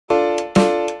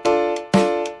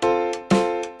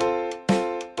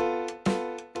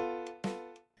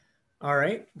All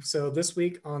right. So this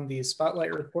week on the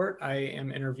Spotlight Report, I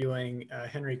am interviewing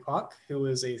Henry Quach, who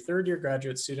is a third-year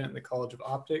graduate student in the College of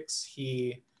Optics.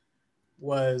 He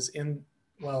was in,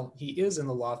 well, he is in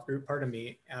the Loft group, pardon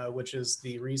me, which is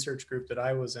the research group that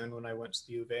I was in when I went to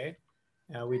the U of A.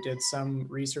 We did some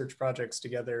research projects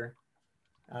together.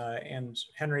 And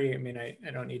Henry, I mean, I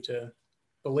don't need to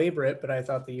belabor it, but I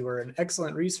thought that you were an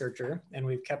excellent researcher, and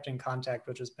we've kept in contact,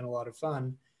 which has been a lot of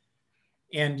fun.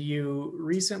 And you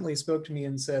recently spoke to me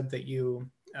and said that you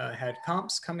had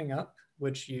comps coming up,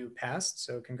 which you passed.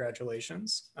 So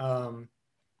congratulations.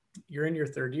 You're in your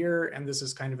third year, and this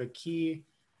is kind of a key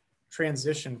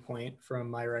transition point from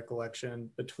my recollection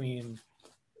between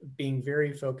being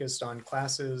very focused on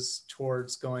classes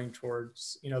towards going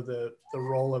towards, the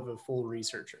role of a full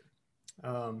researcher.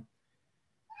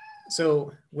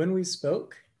 So when we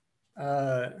spoke,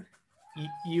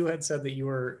 you had said that you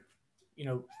were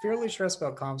fairly stressed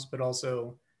about comps, but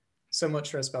also somewhat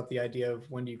stressed about the idea of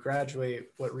when you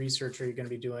graduate, what research are you going to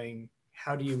be doing?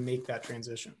 How do you make that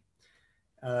transition?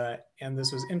 And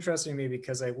this was interesting to me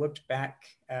because I looked back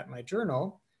at my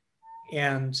journal,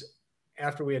 and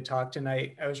after we had talked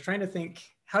tonight, I was trying to think,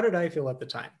 how did I feel at the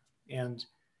time? And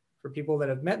for people that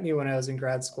have met me when I was in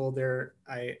grad school,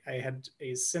 I had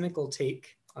a cynical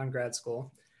take on grad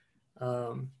school.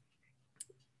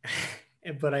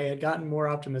 But I had gotten more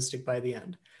optimistic by the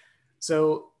end.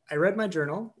 So I read my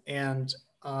journal, and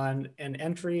on an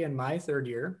entry in my third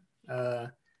year,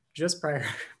 just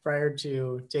prior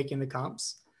to taking the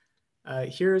comps,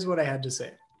 here's what I had to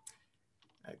say.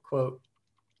 Quote,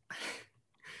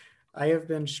 I have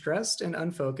been stressed and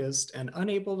unfocused and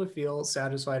unable to feel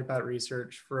satisfied about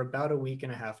research for about a week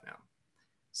and a half now.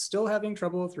 Still having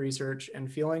trouble with research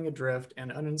and feeling adrift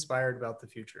and uninspired about the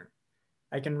future.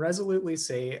 I can resolutely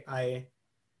say I,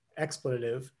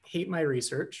 expletive, hate my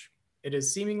research. It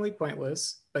is seemingly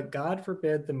pointless, but God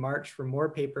forbid the march for more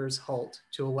papers halt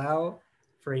to allow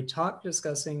for a talk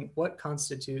discussing what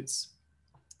constitutes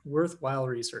worthwhile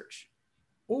research.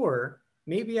 Or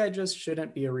maybe I just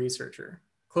shouldn't be a researcher,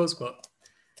 close quote.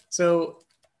 So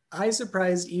I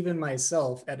surprised even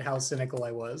myself at how cynical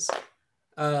I was.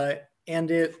 And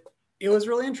it was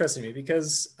really interesting to me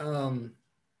because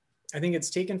I think it's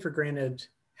taken for granted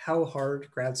how hard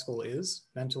grad school is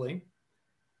mentally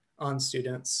on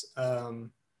students,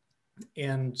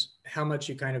 and how much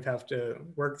you kind of have to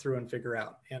work through and figure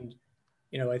out. And,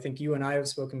 I think you and I have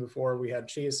spoken before. We had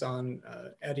Chase on,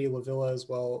 Eddie Lavilla as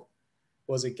well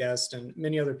was a guest, and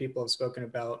many other people have spoken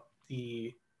about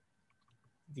the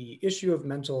issue of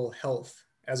mental health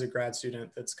as a grad student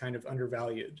that's kind of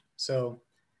undervalued. So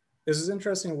this is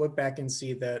interesting to look back and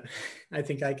see that I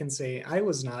think I can say I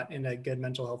was not in a good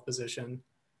mental health position.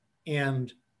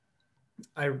 And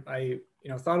I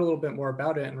thought a little bit more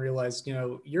about it and realized,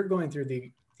 you're going through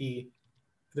the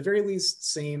very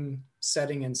least same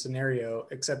setting and scenario,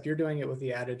 except you're doing it with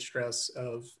the added stress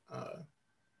of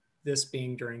this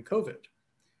being during COVID.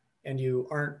 And you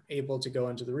aren't able to go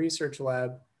into the research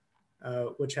lab,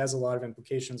 which has a lot of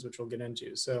implications, which we'll get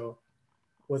into. So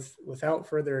without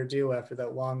further ado, after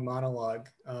that long monologue,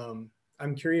 I'm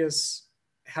curious,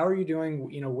 how are you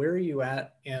doing? Where are you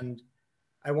at? And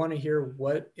I want to hear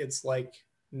what it's like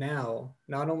now,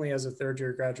 not only as a third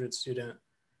year graduate student,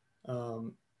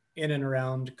 in and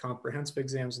around comprehensive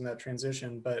exams and that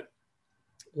transition, but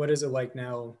what is it like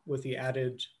now with the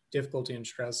added difficulty and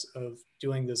stress of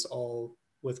doing this all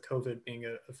with COVID being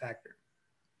a factor?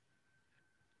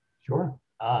 Sure.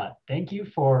 Thank you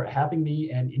for having me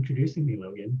and introducing me,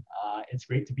 Logan. It's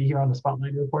great to be here on the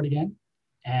Spotlight Report again.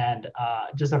 And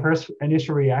just a first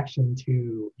initial reaction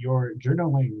to your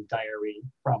journaling diary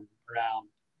from around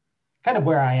kind of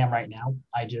where I am right now.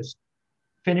 I just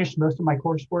finished most of my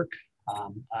coursework.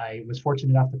 I was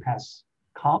fortunate enough to pass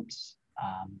comps,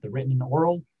 the written and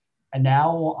oral, and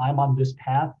now I'm on this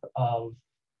path of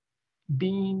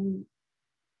being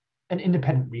an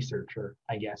independent researcher,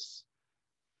 I guess.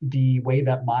 The way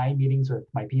that my meetings with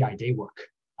my PI day work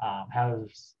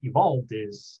has evolved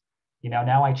is,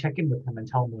 now I check in with him and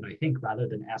tell him what I think rather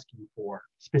than asking for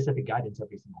specific guidance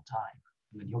every single time.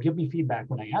 And then he'll give me feedback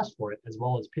when I ask for it, as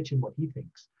well as pitch in what he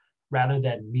thinks, rather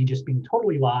than me just being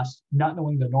totally lost, not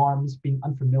knowing the norms, being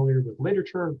unfamiliar with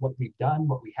literature, what we've done,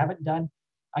 what we haven't done.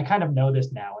 I kind of know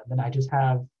this now. And then I just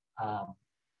have, I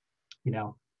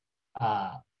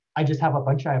just have a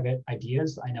bunch of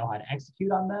ideas. I know how to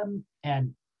execute on them.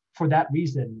 And for that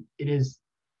reason, it is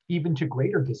even to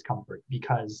greater discomfort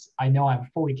because I know I'm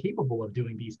fully capable of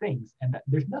doing these things and that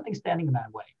there's nothing standing in my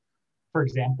way. For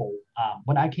example,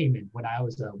 when I came in, when I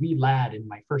was a wee lad in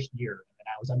my first year and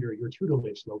I was under your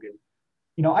tutelage, Logan,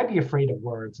 I'd be afraid of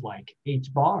words like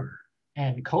H bar,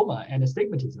 and coma and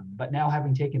astigmatism. But now,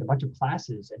 having taken a bunch of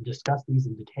classes and discussed these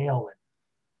in detail and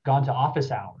gone to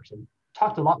office hours and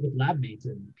talked a lot with lab mates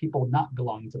and people not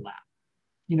belonging to lab,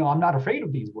 I'm not afraid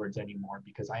of these words anymore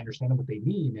because I understand what they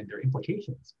mean and their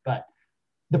implications. But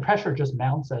the pressure just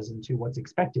mounts us into what's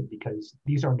expected because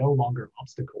these are no longer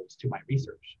obstacles to my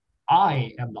research.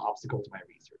 I am the obstacle to my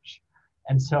research.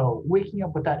 And so waking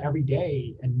up with that every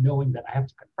day and knowing that I have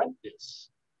to confront this,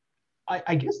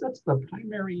 I guess that's the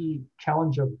primary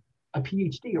challenge of a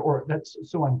PhD, or that's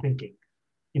so I'm thinking.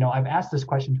 I've asked this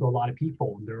question to a lot of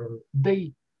people, and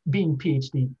they being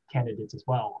PhD candidates as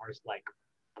well, are like,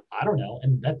 I don't know,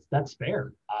 and that's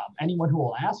fair. Anyone who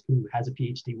will ask who has a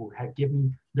PhD will give me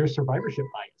their survivorship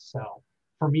bias. So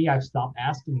for me, I've stopped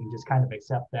asking and just kind of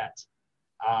accept that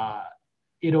uh,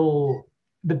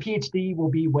 the PhD will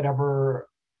be whatever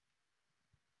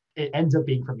it ends up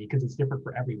being for me because it's different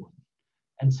for everyone.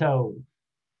 And so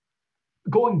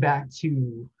going back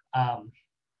to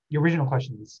the original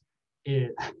questions,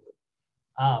 is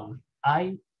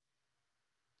I,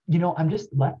 I'm just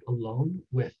left alone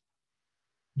with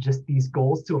just these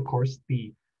goals to, of course,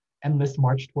 the endless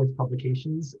march towards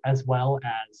publications, as well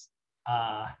as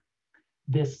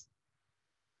this,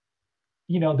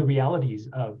 the realities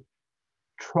of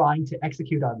trying to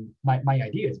execute on my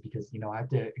ideas, because I have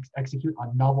to execute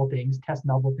on novel things, test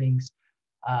novel things,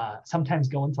 sometimes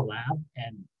go into lab,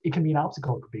 and it can be an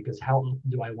obstacle because how often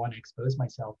do I want to expose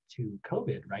myself to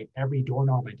COVID, right? Every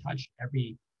doorknob I touch,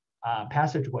 every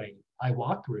passageway I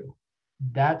walk through,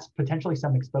 that's potentially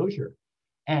some exposure.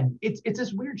 And it's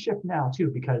this weird shift now too,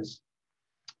 because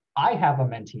I have a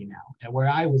mentee now, and where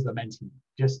I was the mentee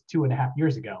just 2.5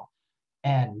 years ago.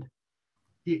 And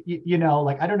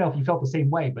like, I don't know if you felt the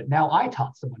same way, but now I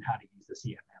taught someone how to use the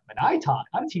CMM, and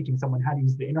I'm teaching someone how to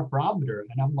use the interferometer.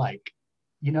 And I'm like,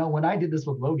 when I did this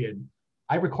with Logan,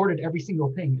 I recorded every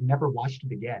single thing and never watched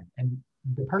it again. And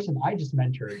the person I just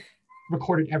mentored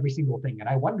recorded every single thing. And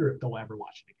I wonder if they'll ever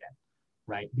watch it again,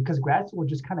 right? Because grad school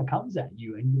just kind of comes at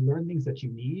you and you learn things that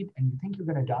you need and you think you're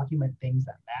going to document things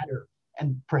that matter.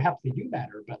 And perhaps they do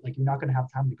matter, but like, you're not going to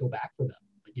have time to go back for them.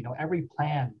 Like, every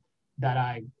plan that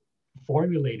I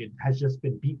formulated has just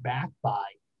been beat back by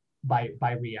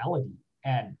reality.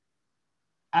 And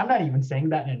I'm not even saying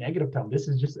that in a negative tone. This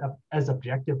is just as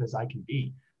objective as I can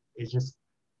be. It's just,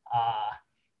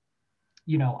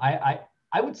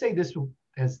 I would say this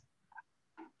as,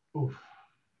 oof,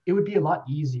 it would be a lot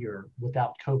easier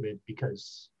without COVID,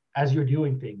 because as you're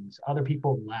doing things, other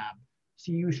people in lab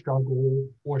see you struggle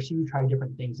or see you try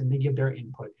different things, and they give their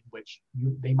input in which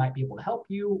they might be able to help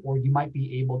you, or you might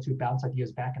be able to bounce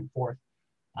ideas back and forth,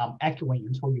 echoing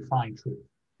until you find truth.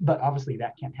 But obviously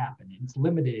that can't happen. It's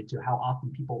limited to how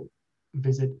often people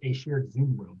visit a shared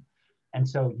Zoom room. And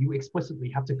so you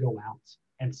explicitly have to go out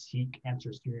and seek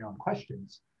answers to your own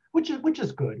questions, which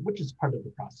is good, which is part of the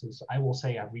process. I will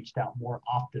say I've reached out more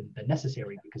often than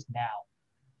necessary, because now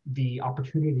the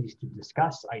opportunities to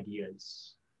discuss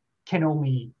ideas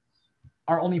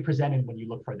are only presented when you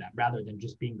look for them, rather than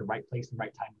just being the right place and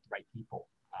right time with the right people.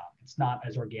 It's not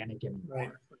as organic anymore.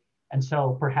 Right. And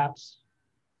so perhaps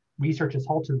research is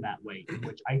halted in that way, in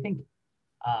which I think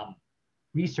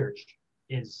research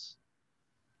is,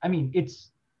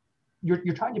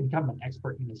 you're trying to become an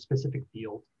expert in a specific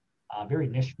field, a very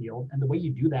niche field. And the way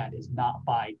you do that is not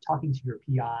by talking to your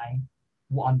PI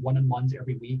on one-on-ones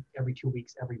every week, every 2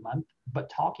 weeks, every month, but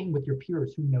talking with your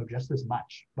peers who know just as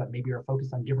much, but maybe are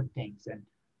focused on different things, and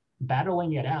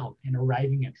battling it out and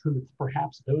arriving at truth.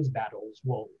 Perhaps those battles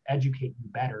will educate you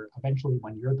better eventually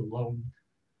when you're the lone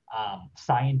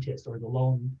scientist or the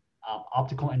lone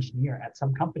optical engineer at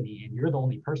some company, and you're the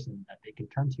only person that they can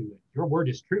turn to. And your word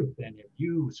is truth, and if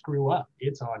you screw up,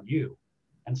 it's on you.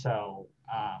 And so,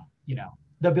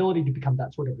 the ability to become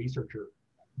that sort of researcher,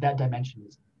 that dimension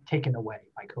is taken away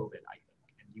by COVID, I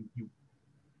think. And you.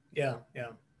 Yeah.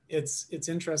 It's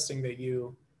interesting that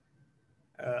you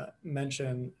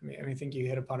mention. I think you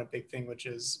hit upon a big thing, which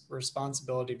is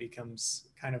responsibility becomes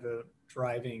kind of a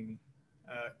driving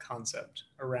concept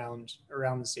around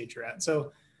the stage you're at.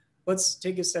 So let's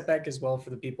take a step back as well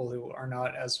for the people who are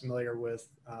not as familiar with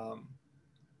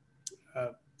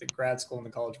the grad school and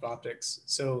the College of Optics.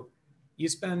 So you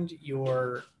spend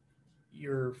your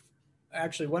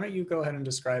actually, why don't you go ahead and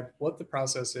describe what the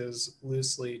process is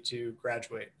loosely to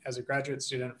graduate as a graduate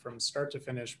student from start to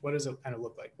finish? What does it kind of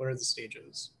look like? What are the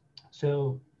stages?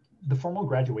 So the formal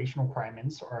graduation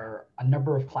requirements are a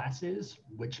number of classes,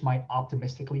 which might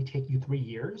optimistically take you 3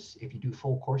 years if you do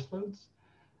full course loads,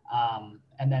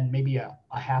 and then maybe a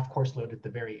half course load at the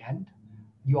very end.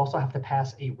 You also have to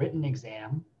pass a written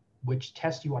exam which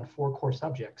tests you on 4 core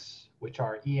subjects, which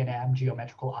are E&M,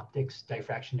 geometrical optics,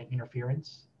 diffraction and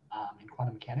interference, and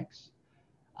quantum mechanics.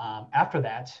 After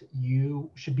that, you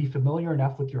should be familiar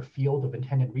enough with your field of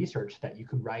intended research that you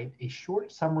can write a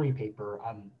short summary paper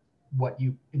on what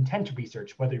you intend to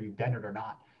research, whether you've done it or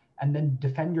not, and then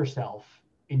defend yourself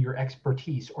in your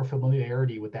expertise or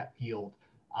familiarity with that field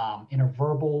in a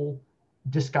verbal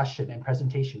discussion and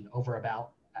presentation over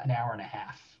about an hour and a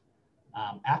half.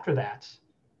 After that,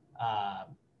 uh,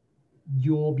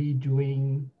 you'll be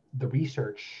doing the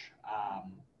research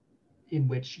in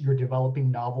which you're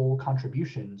developing novel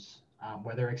contributions,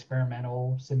 whether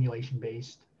experimental,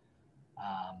 simulation-based,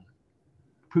 um,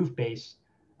 proof-based,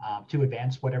 to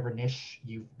advance whatever niche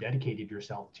you've dedicated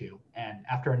yourself to. And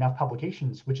after enough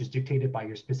publications, which is dictated by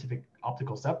your specific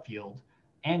optical subfield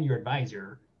and your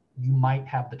advisor, you might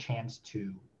have the chance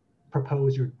to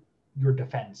propose your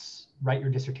defense, write your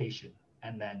dissertation,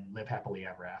 and then live happily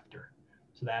ever after.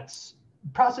 So that's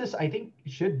process, I think,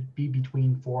 should be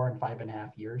between 4 and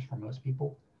 5.5 years for most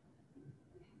people.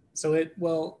 So it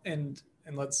well, and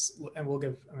we'll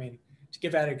give. I mean, to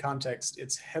give added context,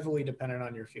 it's heavily dependent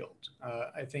on your field.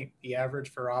 I think the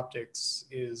average for optics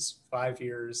is 5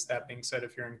 years. That being said,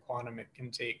 if you're in quantum, it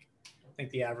can take. I think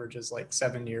the average is like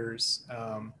 7 years.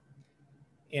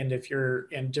 And if you're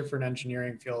in different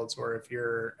engineering fields, or if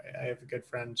you're, I have a good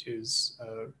friend whose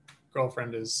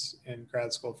girlfriend is in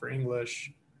grad school for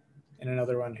English, and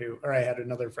another one or I had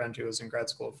another friend who was in grad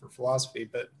school for philosophy,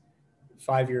 but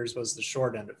 5 years was the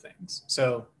short end of things.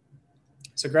 So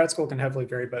grad school can heavily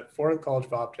vary, but for the College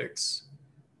of Optics,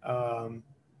 um,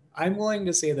 I'm willing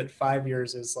to say that 5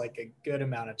 years is like a good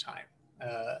amount of time,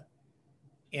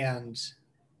 and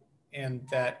and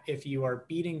that if you are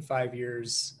beating 5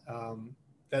 years,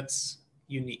 that's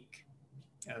unique.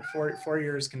 4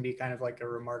 years can be kind of like a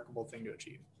remarkable thing to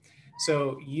achieve.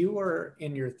 So you are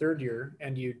in your third year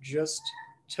and you just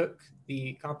took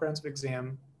the comprehensive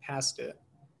exam, passed it,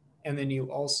 and then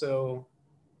you also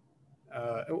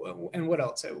and what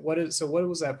else? What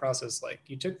was that process like?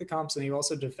 You took the comps and you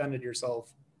also defended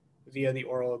yourself via the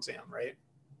oral exam, right?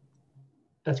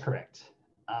 That's correct.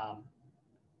 Um,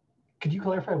 could you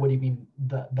clarify what do you mean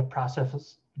the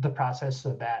process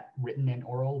of that written and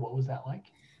oral? What was that like?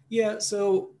 Yeah.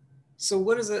 So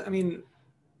what is it? I mean,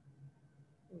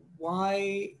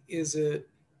 why is it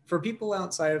for people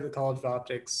outside of the College of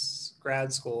Optics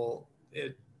grad school?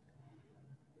 It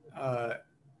uh,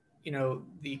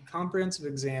 the comprehensive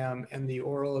exam and the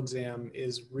oral exam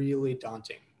is really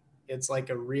daunting. It's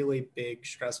like a really big,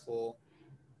 stressful,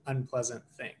 unpleasant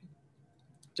thing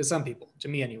to some people, to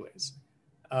me, anyways.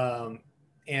 Um,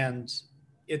 and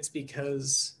it's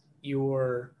because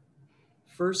your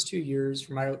first 2 years,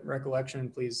 from my recollection,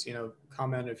 please,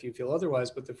 comment if you feel otherwise,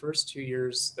 but the first 2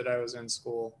 years that I was in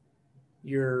school,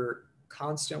 you're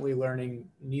constantly learning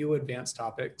new advanced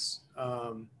topics.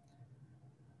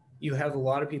 You have a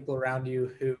lot of people around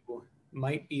you who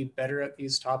might be better at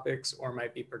these topics or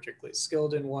might be particularly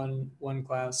skilled in one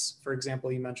class. For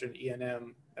example, you mentioned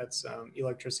E&M, that's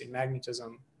electricity and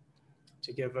magnetism.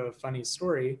 To give a funny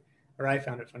story, or I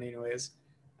found it funny anyways,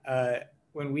 uh,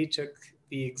 when we took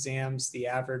the exams, the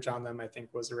average on them I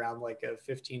think was around like a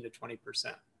 15 to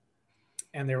 20%.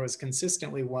 And there was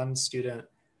consistently one student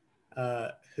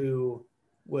who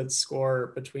would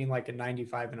score between like a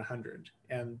 95 and 100.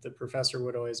 And the professor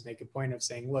would always make a point of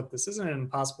saying, look, this isn't an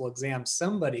impossible exam.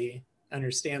 Somebody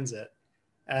understands it.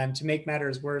 And to make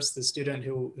matters worse, the student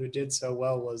who did so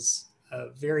well was a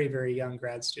very, very young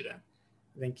grad student.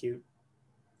 I think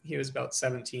he was about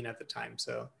 17 at the time.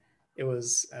 So it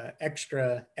was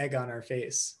extra egg on our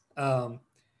face. But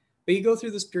you go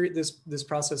through this period, this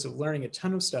process of learning a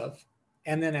ton of stuff.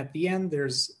 And then at the end,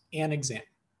 there's an exam,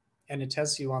 and it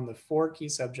tests you on the 4 key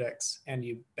subjects, and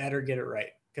you better get it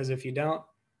right. Because if you don't,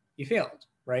 you failed,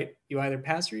 right? You either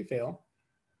pass or you fail.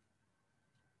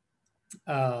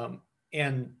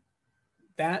 And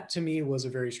that to me was a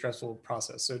very stressful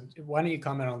process. So why don't you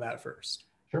comment on that first?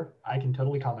 Sure, I can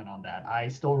totally comment on that. I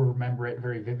still remember it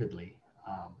very vividly.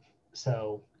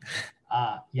 So,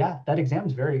 yeah, that exam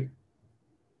is very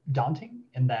daunting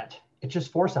in that it's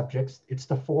just 4 subjects. It's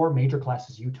the 4 major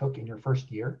classes you took in your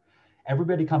first year.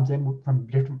 Everybody comes in from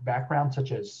different backgrounds,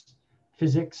 such as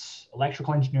physics,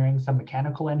 electrical engineering, some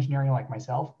mechanical engineering like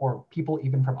myself, or people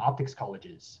even from optics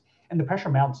colleges. And the pressure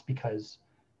mounts because,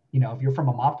 if you're from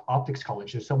an optics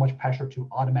college, there's so much pressure to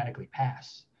automatically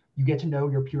pass. You get to know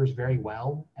your peers very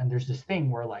well. And there's this thing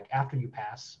where like after you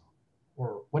pass,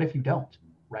 or what if you don't,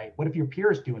 right? What if your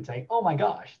peers do and say, oh my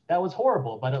gosh, that was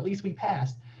horrible, but at least we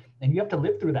passed. And you have to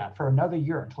live through that for another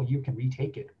year until you can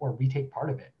retake it or retake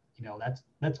part of it.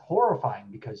 That's horrifying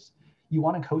because you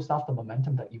want to coast off the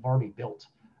momentum that you've already built.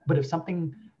 But if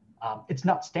something, it's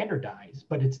not standardized,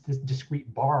 but it's this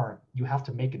discrete bar, you have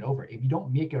to make it over. If you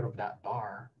don't make it over that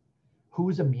bar,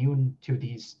 who's immune to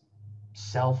these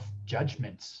self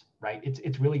judgments, right?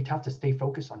 It's really tough to stay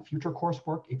focused on future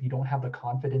coursework if you don't have the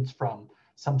confidence from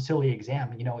some silly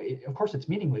exam. Of course it's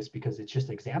meaningless because it's just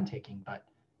exam taking, but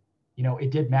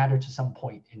it did matter to some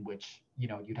point in which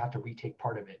you'd have to retake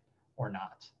part of it or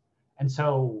not. And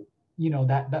so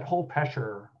that whole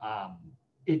pressure,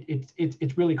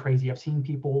 it's really crazy. I've seen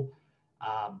people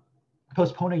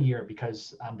postpone a year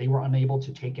because they were unable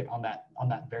to take it on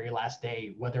that very last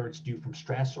day, whether it's due from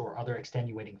stress or other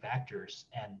extenuating factors.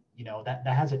 And that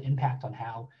has an impact on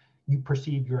how you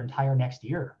perceive your entire next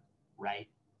year, right?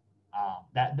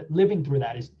 That living through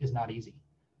that is not easy.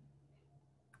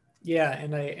 Yeah,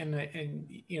 and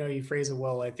you phrase it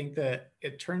well. I think that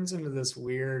it turns into this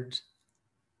weird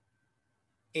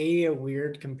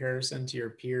comparison to your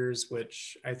peers,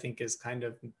 which I think is kind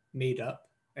of made up.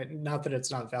 And not that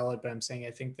it's not valid, but I'm saying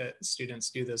I think that students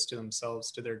do this to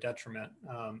themselves to their detriment.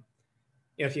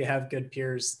 If you have good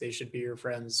peers, they should be your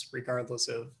friends regardless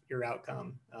of your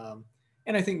outcome.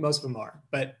 And I think most of them are.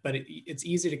 But it's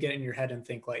easy to get in your head and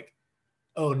think like,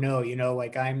 oh no,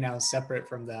 like I'm now separate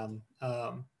from them.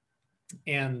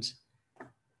 And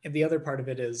the other part of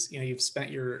it is, you've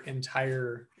spent your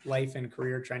entire life and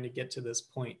career trying to get to this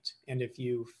point, and if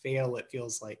you fail, it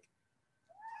feels like,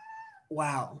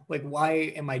 wow, like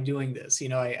why am I doing this?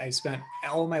 I spent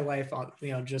all my life on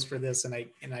just for this, and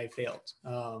I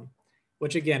failed.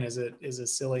 Which again is a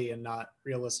silly and not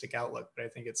realistic outlook, but I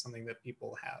think it's something that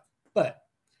people have. But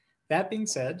that being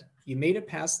said, you made it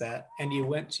past that, and you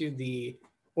went to the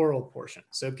oral portion.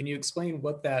 So can you explain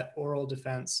what that oral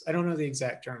defense, I don't know the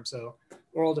exact term, so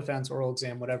oral defense, oral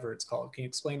exam, whatever it's called, can you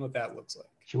explain what that looks like?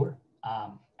 Sure.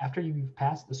 After you've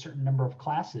passed a certain number of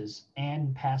classes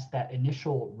and passed that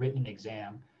initial written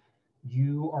exam,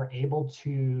 you are able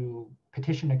to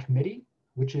petition a committee,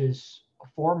 which is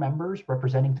 4 members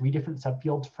representing 3 different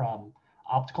subfields from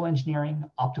optical engineering,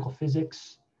 optical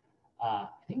physics, I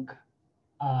think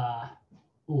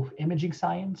imaging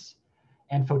science,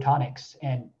 and photonics,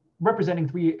 and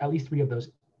representing at least three of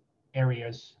those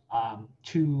areas,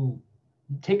 to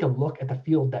take a look at the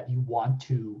field that you want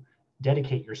to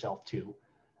dedicate yourself to.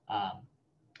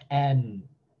 And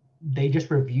they just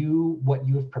review what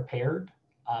you have prepared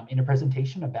in a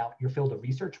presentation about your field of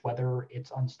research, whether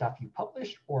it's on stuff you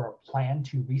published or plan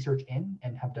to research in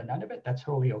and have done none of it. That's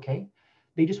totally okay.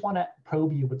 They just want to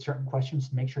probe you with certain questions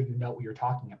to make sure you know what you're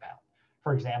talking about.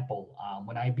 For example,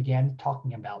 when I began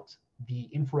talking about the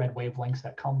infrared wavelengths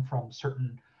that come from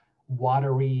certain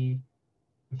watery,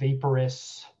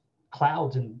 vaporous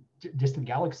clouds in distant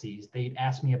galaxies, they'd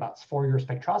ask me about Fourier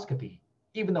spectroscopy,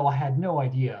 even though I had no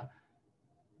idea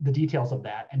the details of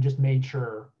that, and just made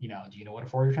sure, do you know what a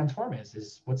Fourier transform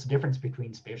is? What's the difference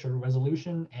between spatial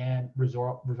resolution and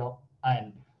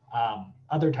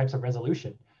other types of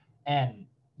resolution? And,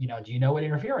 do you know what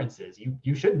interference is?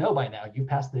 You should know by now. You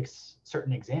passed this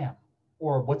certain exam.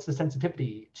 Or what's the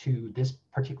sensitivity to this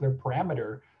particular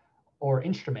parameter or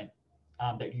instrument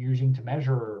that you're using to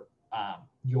measure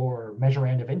your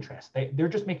measurand of interest? They're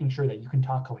just making sure that you can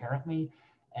talk coherently,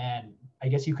 and I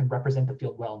guess you can represent the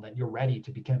field well, and that you're ready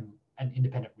to become an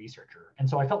independent researcher. And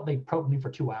so I felt they probed me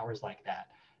for 2 hours like that.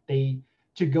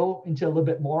 To go into a little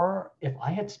bit more, if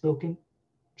I had spoken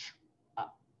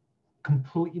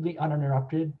completely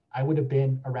uninterrupted, I would have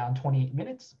been around 28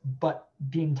 minutes, but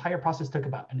the entire process took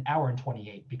about an hour and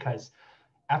 28, because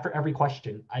after every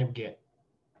question, I would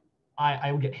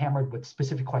get hammered with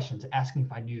specific questions asking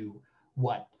if I knew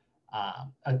what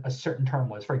a certain term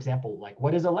was. For example, like,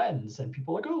 what is a lens? And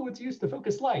people are like, oh, it's used to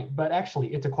focus light, but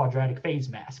actually it's a quadratic phase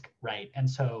mask, right? And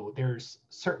so there's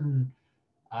certain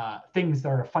things that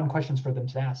are fun questions for them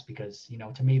to ask, because,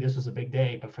 to me, this was a big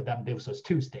day, but for them, this was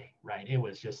Tuesday, right? It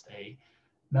was just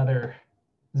another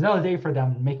day for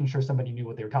them, making sure somebody knew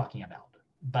what they were talking about.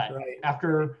 But Right.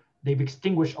 after they've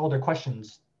extinguished all their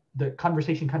questions, the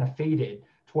conversation kind of faded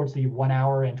towards the 1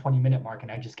 hour and 20-minute mark, and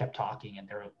I just kept talking,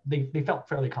 and they felt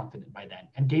fairly confident by then,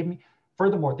 and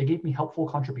they gave me helpful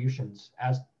contributions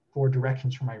as for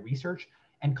directions for my research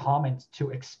and comments to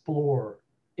explore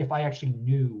if I actually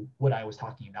knew what I was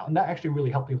talking about. And that actually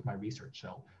really helped me with my research.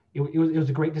 So it was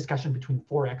a great discussion between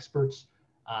 4 experts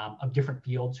of different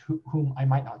fields whom I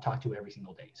might not talk to every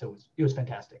single day. So it was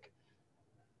fantastic.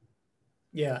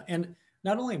 Yeah, and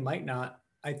not only might not,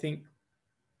 I think,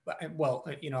 well,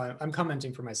 I'm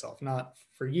commenting for myself, not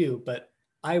for you, but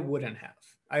I wouldn't have.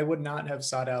 I would not have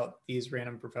sought out these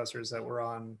random professors that were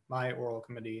on my oral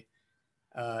committee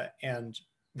and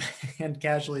and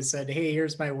casually said, "Hey,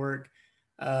 here's my work.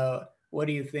 What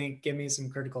do you think? Give me some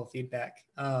critical feedback.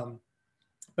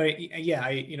 But yeah,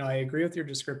 I agree with your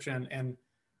description, and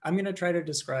I'm going to try to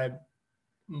describe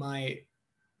my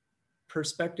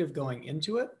perspective going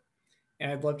into it,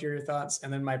 and I'd love to hear your thoughts,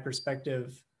 and then my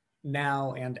perspective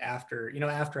now and after,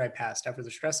 after I passed, after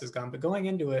the stress is gone. But going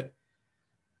into it,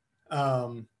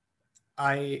 um,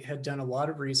 I had done a lot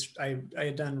of research. I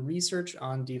had done research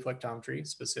on deflectometry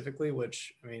specifically,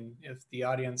 which, I mean, if the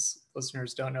audience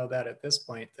listeners don't know that at this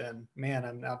point, then man,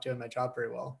 I'm not doing my job very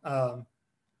well.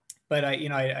 But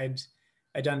I'd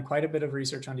done quite a bit of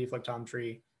research on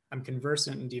deflectometry. I'm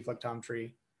conversant in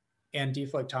deflectometry, and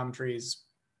deflectometry is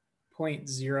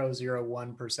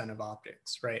 0.001% of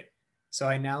optics, right? So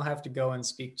I now have to go and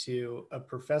speak to a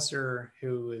professor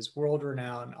who is world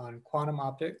renowned on quantum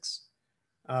optics.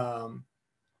 Um,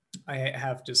 I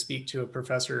have to speak to a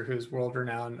professor who's world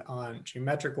renowned on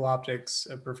geometrical optics,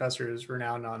 a professor who's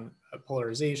renowned on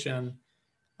polarization,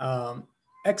 um,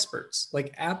 experts,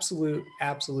 like absolute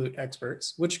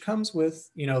experts, which comes with,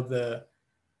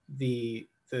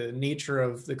 the nature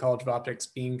of the College of Optics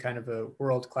being kind of a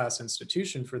world-class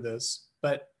institution for this.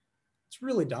 But it's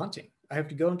really daunting. I have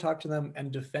to go and talk to them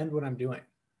and defend what I'm doing,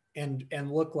 and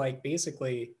look like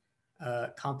basically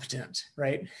competent,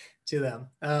 right, to them.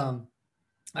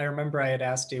 I remember I had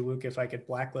asked Daewoo if I could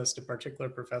blacklist a particular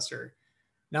professor,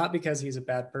 not because he's a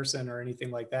bad person or anything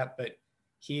like that, but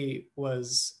he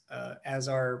was, as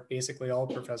are basically all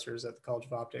professors at the College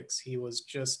of Optics, he was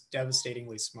just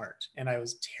devastatingly smart. And I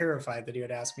was terrified that he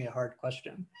would ask me a hard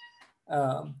question.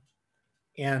 Um,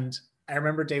 and I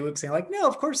remember Daewoo saying, like, no,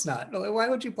 of course not. Why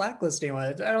would you blacklist anyone?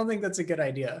 I don't think that's a good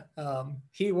idea.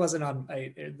 He wasn't on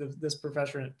this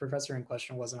professor in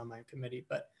question wasn't on my committee,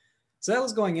 but so that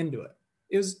was going into it.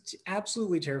 It was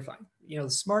absolutely terrifying. The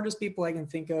smartest people I can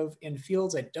think of in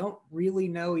fields I don't really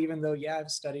know, even though, yeah,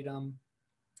 I've studied them,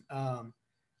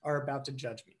 are about to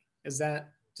judge me. Does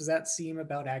that seem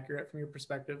about accurate from your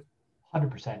perspective?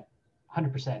 100%,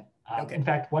 100%. In Okay.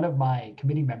 fact, one of my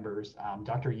committee members,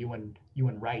 Dr. Ewan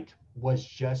Wright, was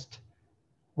just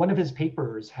one of his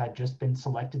papers had just been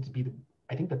selected to be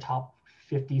I think the top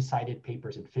 50 cited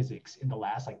papers in physics in the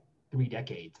last like 3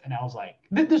 decades. And I was like,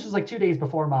 this was like 2 days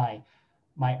before my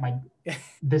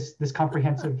this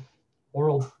comprehensive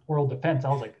oral defense. I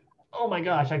was like, oh my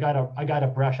gosh, I gotta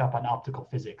brush up on optical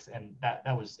physics, and that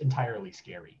was entirely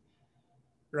scary.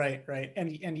 Right.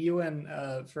 And Ewan,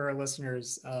 for our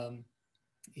listeners,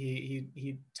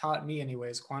 he taught me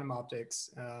anyways quantum optics,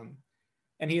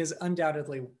 and he is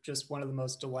undoubtedly just one of the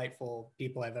most delightful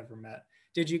people I've ever met.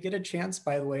 Did you get a chance,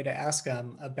 by the way, to ask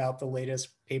him about the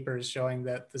latest papers showing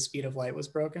that the speed of light was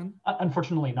broken?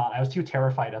 Unfortunately, not. I was too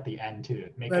terrified at the end to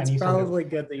make That's any sort of, probably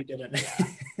good that you didn't.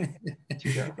 yeah,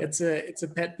 too terrified. It's a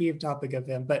pet peeve topic of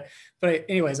him, but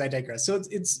anyways, I digress. So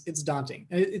it's daunting.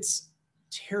 It's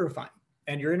terrifying,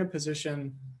 and you're in a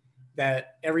position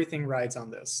that everything rides on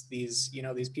this. These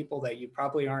people that you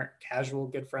probably aren't casual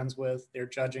good friends with, they're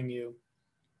judging you.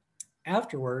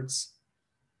 Afterwards,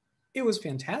 it was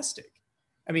fantastic.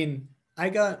 I mean, I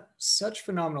got such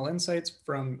phenomenal insights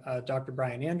from Dr.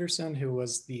 Brian Anderson, who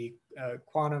was the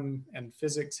quantum and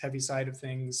physics heavy side of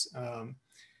things.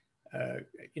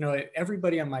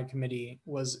 Everybody on my committee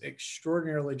was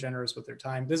extraordinarily generous with their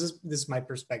time. This is my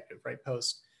perspective, right?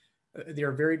 Post, they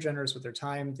are very generous with their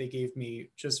time. They gave me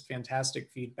just fantastic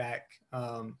feedback,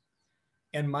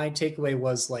 and my takeaway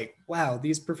was like, wow,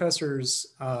 these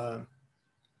professors are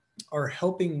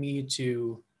helping me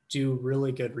to do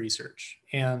really good research.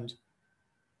 And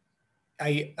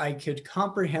I could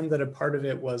comprehend that a part of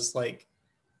it was like,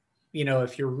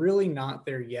 if you're really not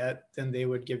there yet, then they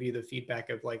would give you the feedback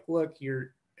of like, look, you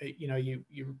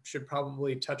should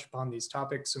probably touch upon these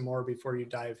topics some more before you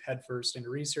dive headfirst into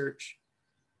research.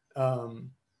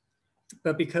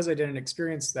 But because I didn't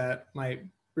experience that, my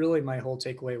whole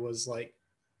takeaway was like,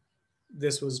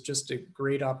 this was just a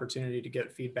great opportunity to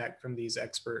get feedback from these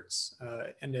experts,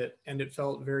 and it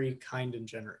felt very kind and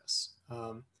generous.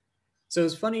 So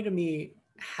it's funny to me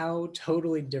how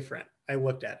totally different I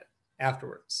looked at it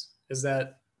afterwards. Is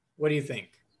that, what do you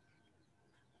think?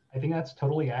 I think that's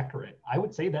totally accurate. I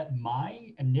would say that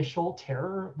my initial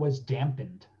terror was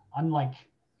dampened, unlike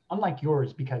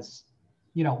yours, because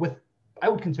with I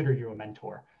would consider you a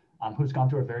mentor, who's gone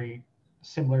through a very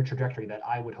similar trajectory that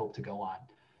I would hope to go on.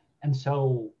 And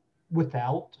so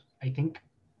without, I think,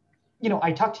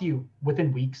 I talked to you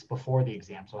within weeks before the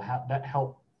exam, so that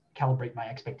helped calibrate my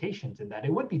expectations in that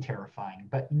it would be terrifying,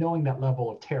 but knowing that level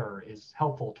of terror is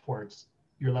helpful towards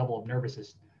your level of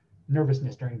nervousness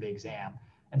during the exam.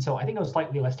 And so I think I was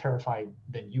slightly less terrified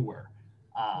than you were.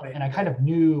 Right, and I kind right. of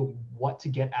knew what to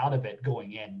get out of it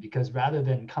going in, because rather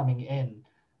than coming in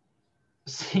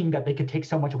seeing that they could take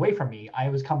so much away from me, I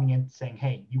was coming in saying,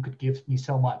 hey, you could give me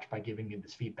so much by giving me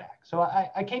this feedback. So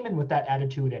I came in with that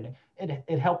attitude, and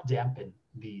it helped dampen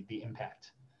the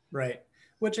impact. Right.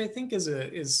 Which I think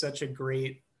is such a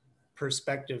great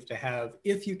perspective to have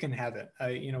if you can have it.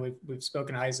 You know, we've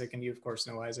spoken to Isaac, and you of course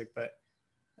know Isaac, but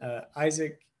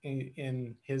Isaac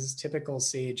in his typical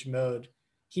sage mode,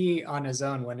 he on his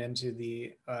own went into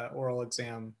the oral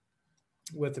exam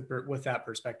with that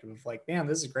perspective of like, man,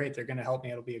 this is great. They're going to help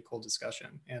me. It'll be a cool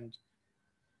discussion. And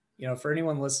you know, for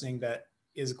anyone listening that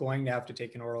is going to have to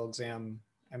take an oral exam,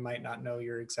 I might not know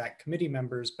your exact committee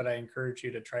members, but I encourage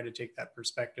you to try to take that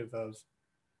perspective of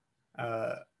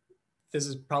uh, this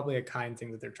is probably a kind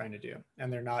thing that they're trying to do,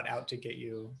 and they're not out to get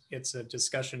you. It's a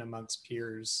discussion amongst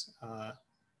peers,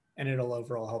 and it'll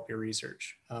overall help your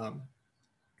research.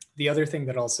 The other thing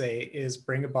that I'll say is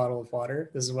bring a bottle of water.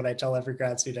 This is what I tell every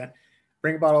grad student.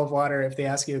 Bring a bottle of water. If they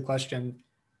ask you a question,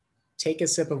 take a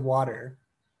sip of water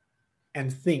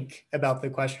and think about the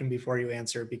question before you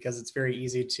answer, because it's very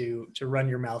easy to run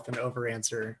your mouth and over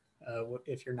answer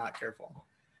if you're not careful.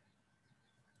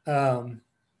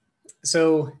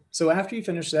 So after you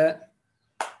finish that,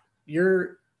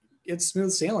 it's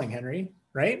smooth sailing, Henry,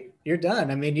 right? You're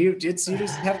done. I mean, you just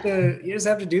have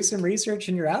to do some research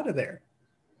and you're out of there.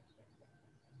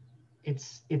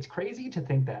 It's crazy to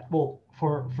think that. Well,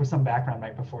 for some background,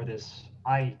 right before this,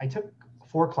 I took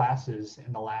 4 classes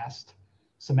in the last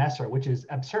semester, which is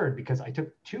absurd because I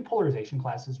took 2 polarization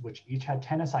classes, which each had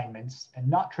 10 assignments and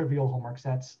not trivial homework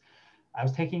sets. I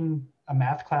was taking a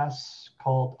math class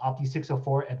called Opti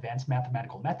 604 Advanced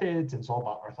Mathematical Methods, and it's all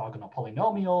about orthogonal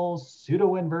polynomials,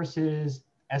 pseudo inverses,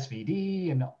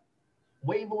 SVD, and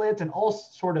wavelets, and all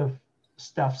sort of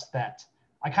stuffs that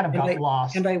I kind of got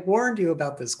lost. And I warned you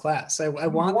about this class. I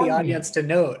want the audience to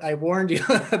note. I warned you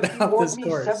about this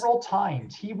course several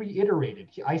times. He reiterated.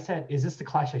 I said, "Is this the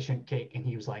class I shouldn't take?" And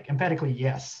he was like, emphatically,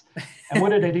 "Yes." And what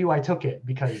did I do? I took it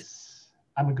because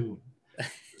I'm a goon.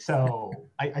 So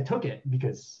I took it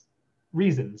because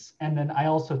reasons. And then I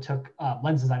also took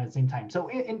lens design at the same time. So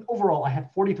in overall, I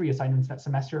had 43 assignments that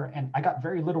semester, and I got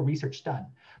very little research done.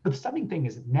 But the stunning thing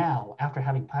is now, after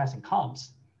having passing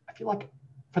comps, I feel like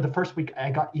for the first week,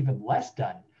 I got even less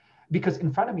done because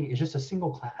in front of me is just a single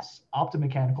class,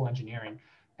 optomechanical engineering.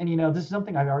 And, you know, this is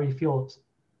something I already feel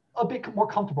a bit more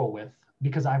comfortable with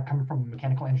because I'm coming from a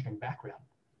mechanical engineering background.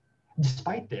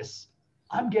 Despite this,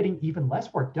 I'm getting even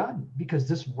less work done because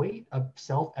this weight of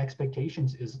self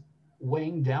expectations is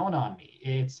weighing down on me.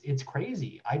 It's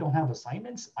crazy. I don't have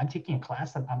assignments. I'm taking a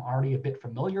class that I'm already a bit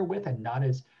familiar with and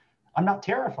I'm not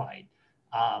terrified.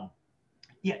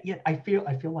 Yet I feel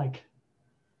like,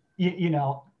 you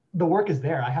know, the work is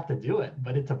there. I have to do it,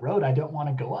 but it's a road I don't want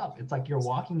to go up. It's like you're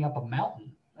walking up a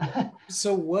mountain.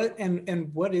 So what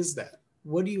is that?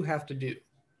 What do you have to do?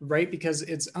 Right? Because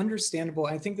it's understandable.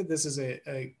 I think that this is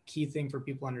a key thing for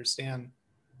people to understand.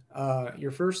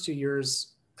 Your first 2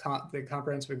 years, the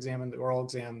comprehensive exam and the oral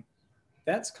exam,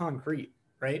 that's concrete,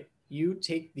 right? You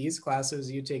take these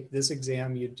classes, you take this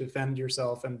exam, you defend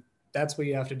yourself, and that's what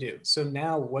you have to do. So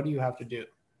now what do you have to do?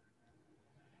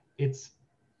 It's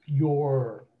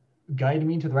you're guiding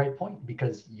me to the right point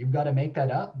because you've got to make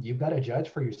that up. You've got to judge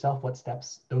for yourself what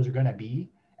steps those are going to be.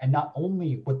 And not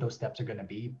only what those steps are going to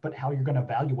be, but how you're going to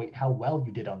evaluate how well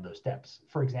you did on those steps.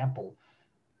 For example,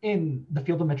 in the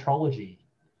field of metrology,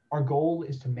 our goal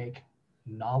is to make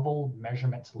novel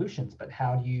measurement solutions. But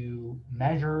how do you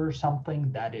measure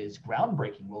something that is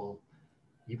groundbreaking? Well,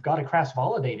 you've got to cross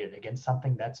validate it against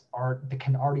something that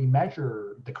can already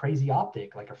measure the crazy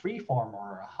optic, like a freeform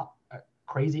or a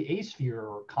crazy A-sphere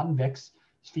or convex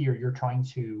sphere you're trying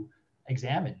to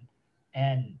examine.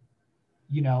 And,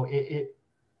 you know,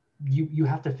 you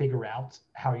have to figure out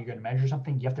how you're going to measure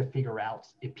something. You have to figure out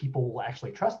if people will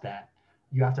actually trust that.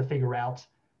 You have to figure out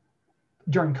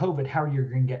during COVID how you're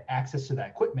going to get access to that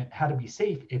equipment, how to be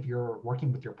safe if you're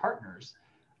working with your partners,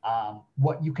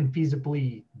 what you can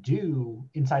feasibly do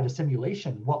inside a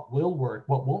simulation, what will work,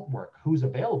 what won't work, who's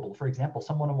available. For example,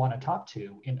 someone I want to talk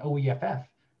to in OEFF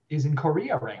is in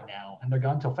Korea right now, and they're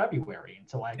gone until February. And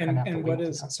so I kind of have to wait. And what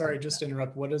is, sorry, just to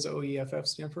interrupt, what does OEFF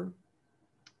stand for?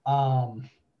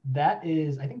 That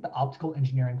is, I think, the Optical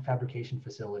Engineering Fabrication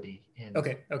Facility in.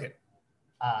 Okay.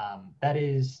 That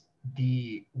is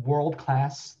the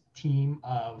world-class team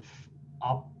of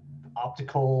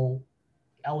optical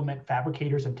element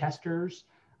fabricators and testers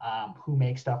who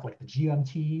make stuff like the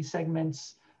GMT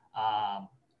segments,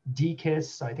 DKIS,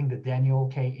 so I think the Daniel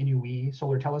K. Inouye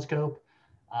Solar Telescope,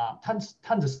 tons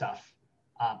of stuff.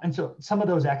 And so some of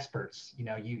those experts, you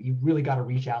know, you really got to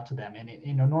reach out to them. And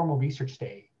in a normal research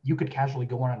day, you could casually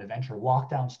go on an adventure, walk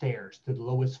downstairs to the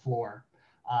lowest floor,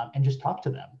 and just talk to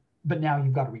them. But now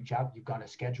you've got to reach out, you've got to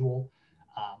schedule.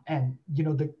 And,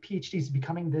 the PhD is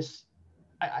becoming this,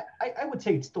 I would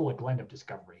say it's still a blend of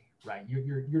discovery, right?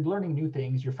 You're learning new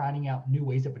things, you're finding out new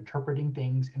ways of interpreting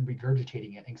things and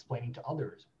regurgitating it and explaining to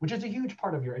others, which is a huge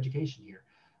part of your education here.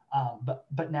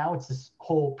 But now it's this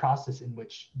whole process in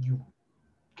which you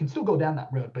can still go down that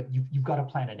road, but you've got to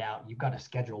plan it out, you've got to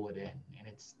schedule it in, and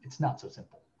it's not so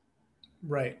simple.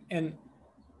 Right. And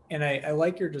I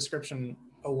like your description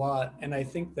a lot. And I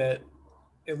think that,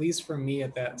 at least for me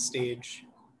at that stage,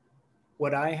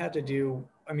 what I had to do,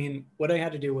 I mean, what I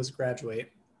had to do was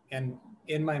graduate. And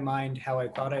in my mind, how I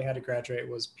thought I had to graduate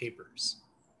was papers,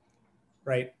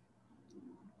 right?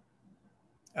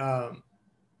 Um,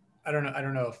 I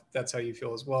don't know if that's how you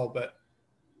feel as well, but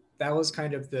that was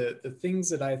kind of the things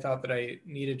that I thought that I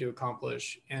needed to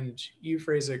accomplish. And you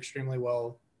phrase it extremely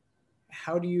well.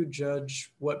 How do you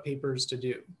judge what papers to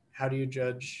do? How do you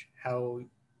judge how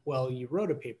well you wrote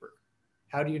a paper?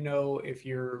 How do you know if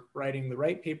you're writing the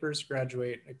right papers to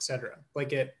graduate, etc.?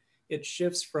 Like it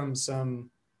shifts from some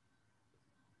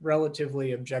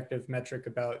relatively objective metric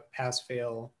about pass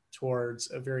fail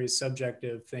towards a very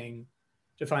subjective thing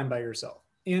defined by yourself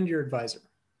and your advisor.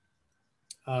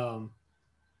 Um,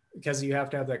 because you have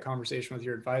to have that conversation with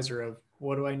your advisor of,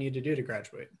 what do I need to do to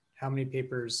graduate? How many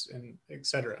papers, and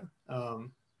etc. So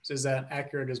is that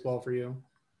accurate as well for you?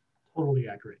 Totally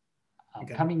accurate.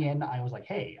 Okay. Coming in, I was like,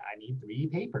 hey, I need 3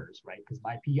 papers, right? Because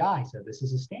my PI said this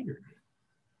is a standard.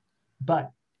 But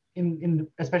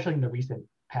especially in the recent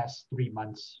past 3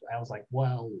 months, I was like,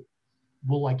 well,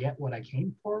 will I get what I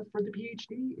came for the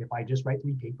PhD? If I just write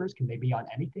 3 papers, can they be on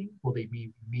anything? Will they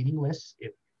be meaningless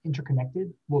if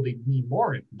interconnected? Will they mean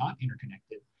more if not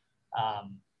interconnected?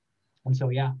 Um, and so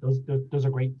yeah, those are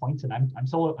great points, and I'm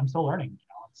still learning.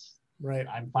 Right.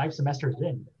 I'm 5 semesters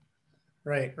in.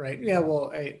 Right. Right. Yeah.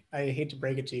 Well, I hate to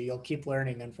break it to you. You'll keep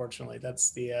learning. Unfortunately, that's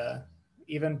the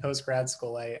even post grad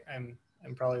school. I'm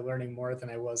probably learning more than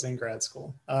I was in grad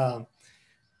school.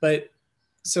 But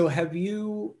so have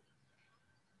you?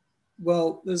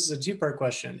 Well, this is a two-part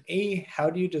question. A, how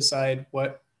do you decide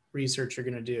what research you're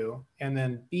going to do? And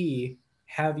then B,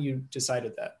 have you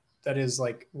decided that? That is,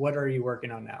 like, what are you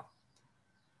working on now?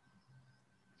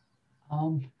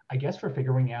 I guess for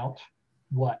figuring out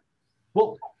what.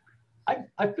 Well,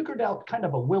 I figured out kind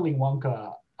of a Willy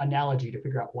Wonka analogy to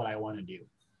figure out what I want to do.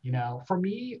 For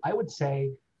me, I would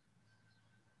say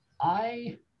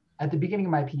I, at the beginning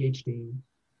of my PhD,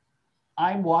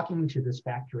 I'm walking into this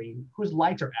factory whose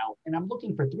lights are out, and I'm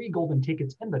looking for 3 golden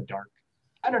tickets in the dark.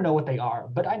 I don't know what they are,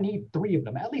 but I need 3 of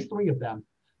them, at least 3 of them,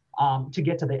 to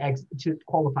get to the exit, to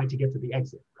qualify to get to the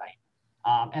exit, right?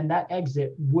 And that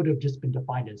exit would have just been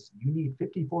defined as you need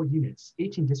 54 units,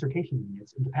 18 dissertation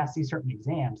units, and to pass these certain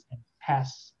exams and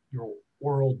pass your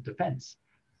oral defense.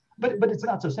 But it's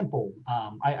not so simple.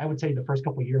 I would say the first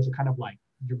couple of years are kind of like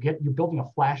you're building a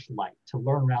flashlight to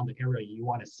learn around the area you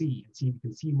want to see and see if you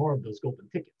can see more of those golden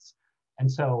tickets.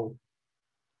 And so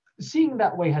seeing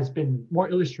that way has been more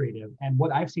illustrative. And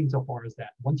what I've seen so far is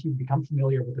that once you become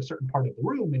familiar with a certain part of the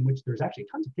room in which there's actually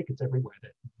tons of tickets everywhere,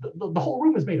 that the whole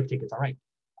room is made of tickets, all right.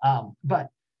 But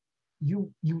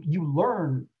you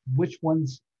learn which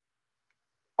ones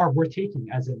are worth taking,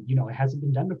 as in, it hasn't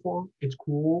been done before, it's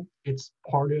cool, it's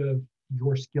part of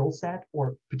your skill set,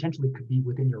 or potentially could be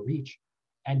within your reach,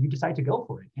 and you decide to go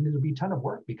for it. And it'll be a ton of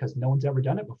work because no one's ever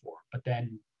done it before. But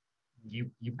then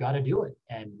you've got to do it,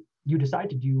 and you decide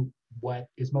to do what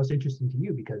is most interesting to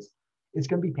you because it's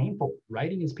going to be painful.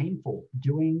 Writing is painful.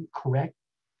 Doing correct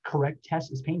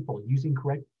tests is painful. Using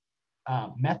correct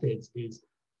methods is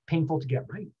painful to get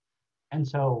right. And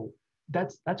so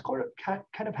that's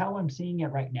kind of how I'm seeing it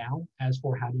right now. As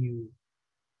for how do you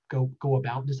go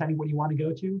about deciding what you want to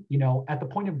go to, at the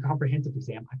point of a comprehensive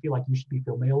exam, I feel like you should be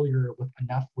familiar with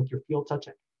enough with your field such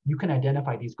that you can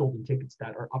identify these golden tickets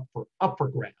that are up for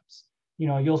grabs.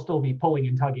 You'll still be pulling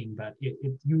and tugging, but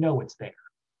it's there.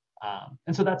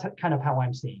 And so that's kind of how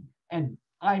I'm seeing. And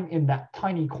I'm in that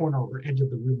tiny corner or edge of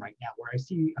the room right now where I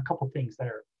see a couple things that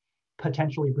are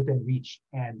potentially within reach.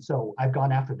 And so I've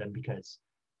gone after them because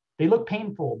they look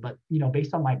painful, but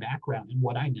based on my background and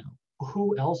what I know,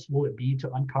 who else will it be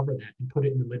to uncover that and put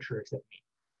it in the literature except me?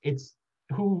 It's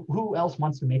who else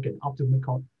wants to make an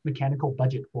optomechanical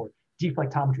budget for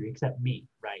deflectometry except me,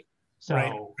 right?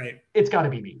 Right. So Right. it's got to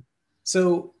be me.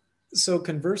 So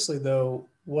conversely, though,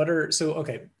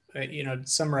 okay, to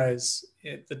summarize,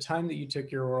 at the time that you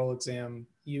took your oral exam,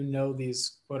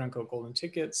 these quote unquote golden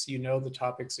tickets, the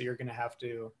topics that you're going to have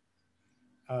to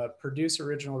produce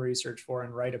original research for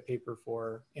and write a paper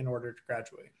for in order to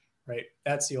graduate, right?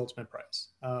 That's the ultimate prize.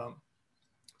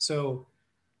 So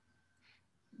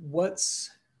what's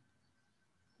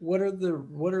what are the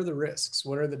risks?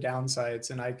 What are the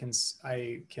downsides? And I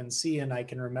can see and I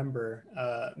can remember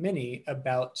many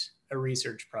about a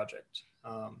research project.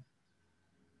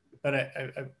 But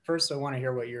first I want to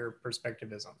hear what your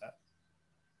perspective is on that.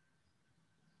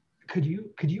 Could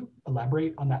you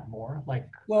elaborate on that more? Like,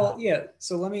 Well, yeah.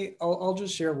 So I'll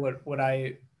just share what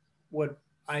I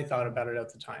thought about it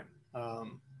at the time.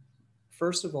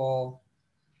 First of all,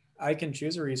 I can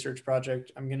choose a research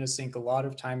project. I'm going to sink a lot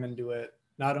of time into it,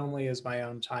 not only as my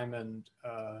own time and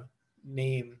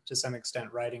name to some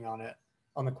extent writing on it,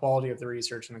 on the quality of the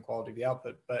research and the quality of the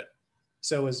output, but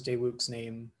so is Daewoo's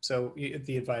name. So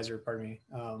the advisor, pardon me,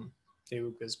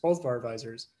 Daewoo is both of our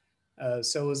advisors.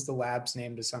 So is the lab's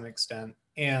name to some extent.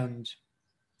 And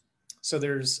so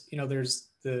there's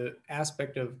the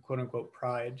aspect of quote unquote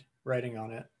pride writing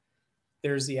on it.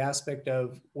 There's the aspect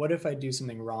of what if I do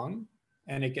something wrong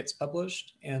and it gets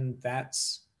published and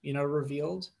that's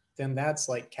revealed, then that's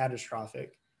like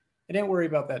catastrophic. I didn't worry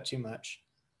about that too much.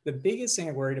 The biggest thing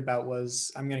I worried about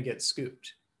was I'm going to get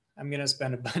scooped. I'm going to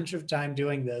spend a bunch of time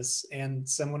doing this and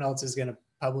someone else is going to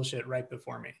publish it right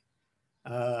before me.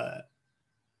 uh,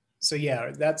 so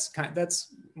yeah,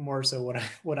 that's more so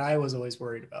what I was always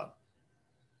worried about.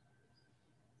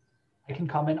 I can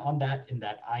comment on that in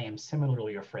that I am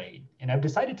similarly afraid. And I've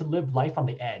decided to live life on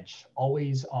the edge,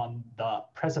 always on the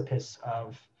precipice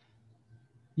of,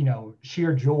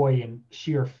 sheer joy and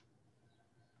sheer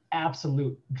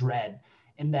absolute dread,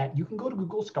 in that you can go to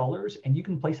Google Scholars and you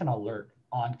can place an alert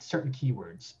on certain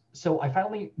keywords. So I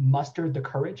finally mustered the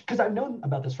courage, because I've known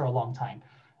about this for a long time.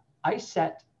 I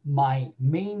set my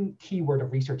main keyword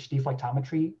of research,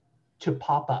 deflectometry, to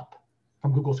pop up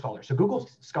from Google Scholars. So Google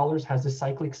Scholars has this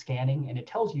cyclic scanning and it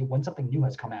tells you when something new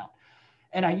has come out.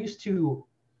 And I used to,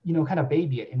 kind of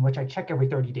baby it, in which I check every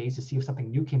 30 days to see if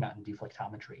something new came out in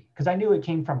deflectometry. Because I knew it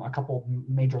came from a couple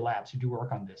major labs who do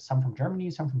work on this, some from Germany,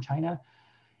 some from China.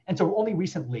 And so only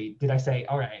recently did I say,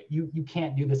 all right, you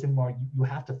can't do this anymore. You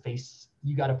have to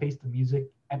you got to face the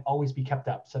music and always be kept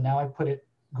up. So now I put it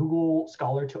Google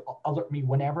Scholar to alert me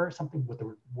whenever something with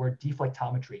the word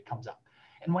deflectometry comes up.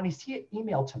 And when I see it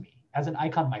emailed to me as an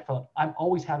icon on my phone, I'm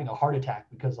always having a heart attack,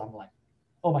 because I'm like,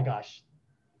 oh my gosh,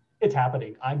 it's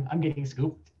happening. I'm getting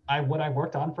scooped. What I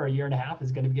worked on for a year and a half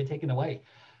is going to get taken away.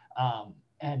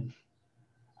 And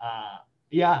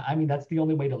yeah, I mean, that's the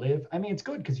only way to live. I mean, it's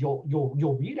good because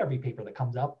you'll read every paper that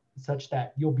comes up, such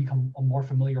that you'll become a more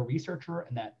familiar researcher,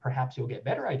 and that perhaps you'll get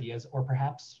better ideas, or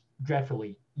perhaps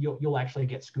dreadfully you'll actually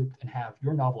get scooped and have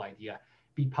your novel idea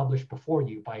be published before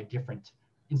you by a different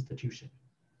institution.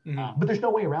 Mm-hmm. But there's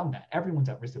no way around that. Everyone's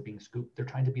at risk of being scooped. They're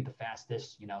trying to be the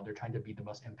fastest, they're trying to be the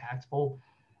most impactful.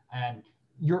 And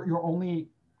your only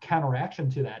counteraction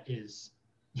to that is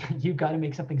you've got to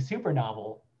make something super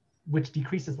novel, which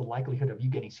decreases the likelihood of you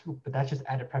getting scooped. But that's just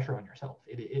added pressure on yourself.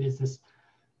 It is this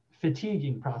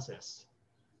fatiguing process.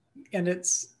 And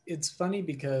it's funny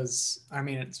because I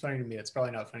mean it's funny to me. It's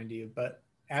probably not funny to you, but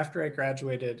after I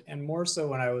graduated, and more so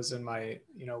when I was in my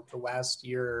the last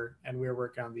year and we were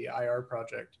working on the IR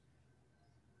project,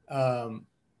 um,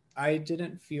 I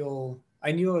didn't feel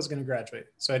I knew I was going to graduate,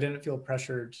 so I didn't feel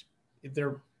pressured.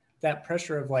 There, that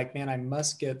pressure of like, man, I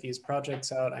must get these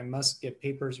projects out. I must get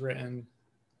papers written,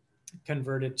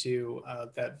 converted to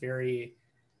that very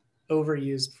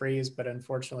overused phrase, but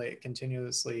unfortunately it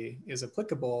continuously is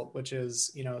applicable, which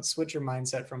is, switch your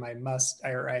mindset from I must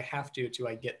or I have to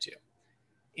I get to.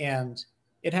 And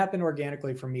it happened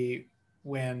organically for me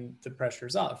when the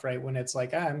pressure's off, right? When it's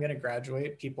like, I'm going to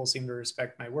graduate, people seem to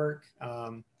respect my work.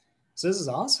 So this is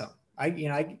awesome. I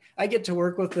get to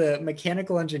work with a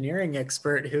mechanical engineering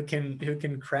expert who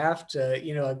can craft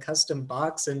a custom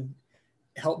box and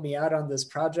help me out on this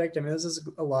project. I mean, this is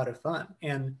a lot of fun.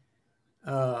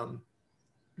 Um,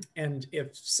 and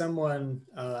if someone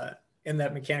in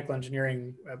that mechanical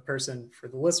engineering person for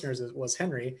the listeners was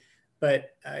Henry,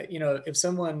 but if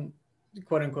someone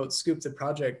quote unquote scooped the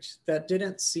project, that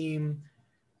didn't seem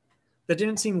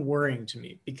worrying to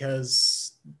me,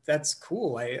 because that's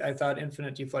cool. I thought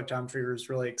infinite deflectometry was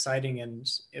really exciting, and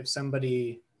if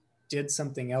somebody did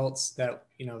something else that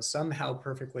somehow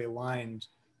perfectly aligned,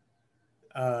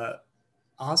 uh,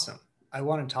 awesome. I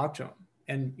want to talk to them.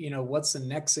 And what's the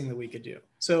next thing that we could do?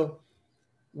 So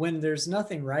when there's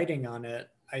nothing writing on it,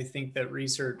 I think that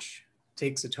research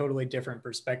takes a totally different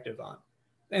perspective on.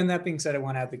 And that being said, I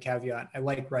want to add the caveat: I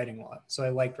like writing a lot, so I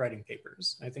liked writing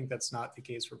papers. I think that's not the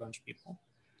case for a bunch of people,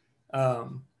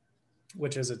 um,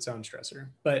 which is its own stressor.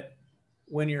 But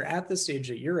when you're at the stage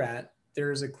that you're at,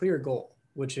 there is a clear goal,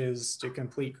 which is to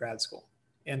complete grad school.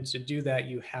 And to do that,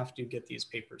 you have to get these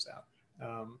papers out.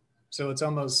 So it's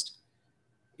almost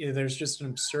there's just an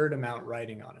absurd amount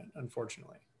riding on it,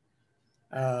 unfortunately,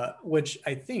 which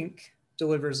I think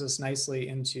delivers us nicely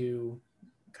into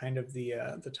kind of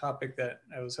the topic that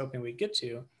I was hoping we'd get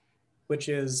to, which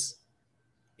is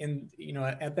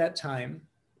at that time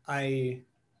I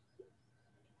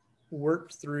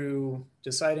worked through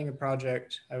deciding a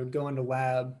project. I would go into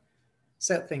lab,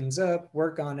 set things up,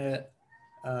 work on it,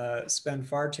 spend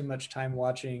far too much time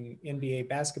watching NBA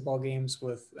basketball games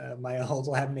with my old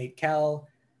lab mate Cal,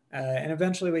 and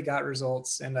eventually we got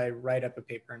results, and I write up a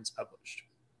paper and it's published.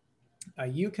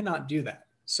 You cannot do that.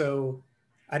 So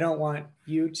I don't want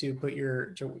you to put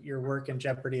your work in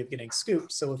jeopardy of getting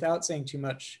scooped. So without saying too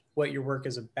much what your work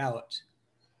is about,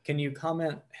 can you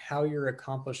comment how you're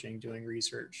accomplishing doing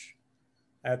research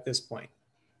at this point?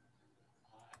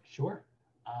 Sure.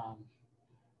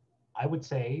 I would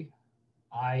say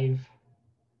I've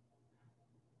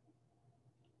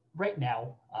right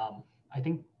now, I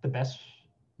think the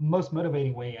most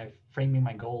motivating way of framing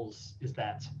my goals is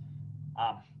that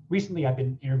recently I've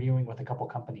been interviewing with a couple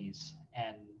companies,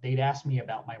 and they'd asked me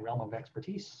about my realm of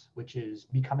expertise, which is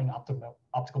becoming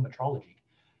optical metrology.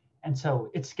 And so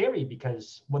it's scary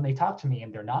because when they talk to me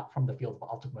and they're not from the field of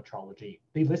optical metrology,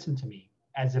 they listen to me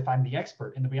as if I'm the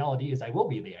expert. And the reality is I will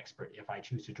be the expert if I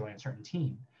choose to join a certain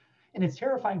team. And it's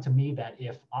terrifying to me that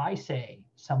if I say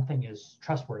something is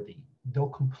trustworthy, they'll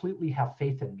completely have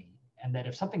faith in me. And that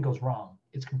if something goes wrong,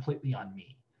 it's completely on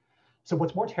me. So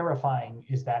what's more terrifying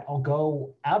is that I'll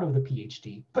go out of the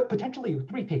PhD, put potentially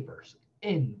 3 papers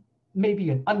in maybe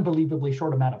an unbelievably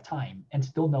short amount of time and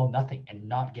still know nothing and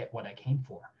not get what I came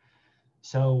for.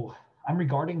 So I'm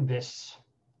regarding this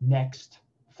next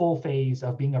full phase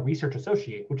of being a research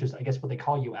associate, which is, I guess, what they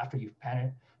call you after you've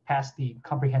passed the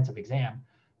comprehensive exam.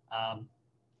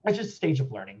 It's just a stage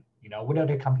of learning. What did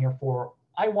I come here for?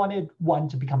 I wanted, 1,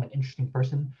 to become an interesting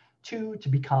person, 2, to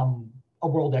become a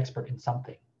world expert in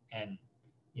something. And,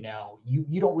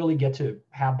 you don't really get to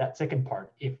have that second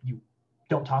part if you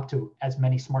don't talk to as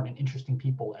many smart and interesting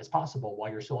people as possible while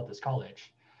you're still at this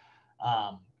college.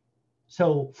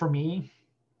 So for me,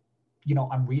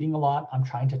 I'm reading a lot. I'm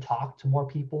trying to talk to more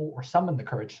people or summon the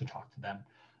courage to talk to them,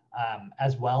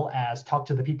 as well as talk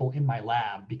to the people in my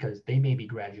lab because they may be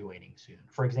graduating soon.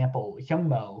 For example, Hyung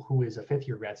Mo, who is a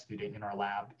 5th-year grad student in our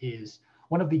lab, is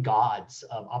one of the gods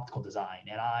of optical design.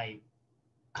 And I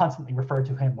constantly refer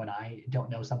to him when I don't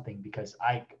know something because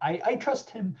I trust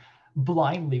him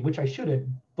blindly, which I shouldn't,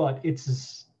 but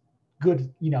it's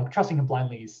good, trusting him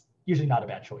blindly is usually not a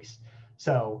bad choice.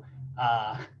 So,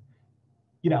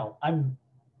 I'm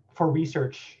for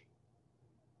research,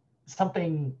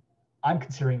 something I'm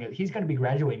considering that he's going to be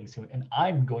graduating soon and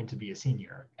I'm going to be a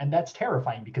senior. And that's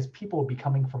terrifying because people will be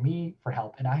coming for me for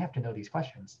help and I have to know these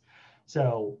questions.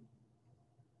 So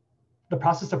the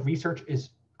process of research is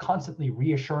constantly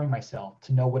reassuring myself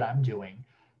to know what I'm doing,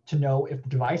 to know if the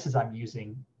devices I'm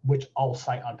using, which I'll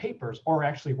cite on papers, are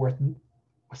actually worth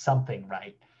something,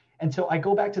 right? And so I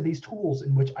go back to these tools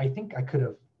in which I think I could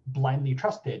have blindly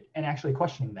trusted and actually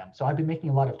questioning them. So I've been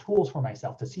making a lot of tools for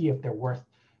myself to see if they're worth,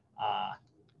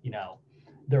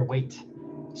 their weight.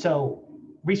 So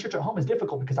research at home is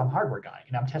difficult because I'm a hardware guy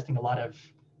and I'm testing a lot of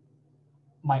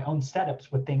my own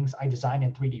setups with things I design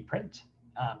in 3D print.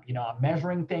 I'm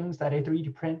measuring things that I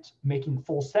 3D print, making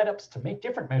full setups to make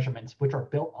different measurements, which are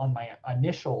built on my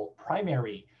initial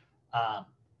primary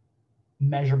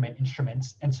measurement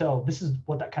instruments. And so this is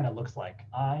what that kind of looks like.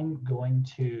 I'm going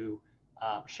to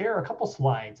share a couple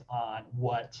slides on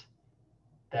what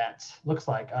that looks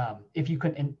like. If you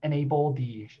can enable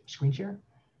the screen share.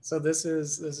 So this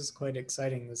is quite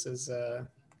exciting. This is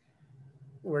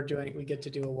we get to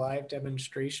do a live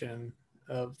demonstration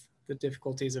of the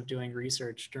difficulties of doing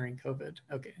research during COVID.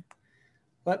 Okay,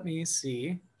 let me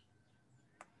see.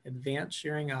 Advanced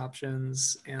sharing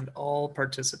options and all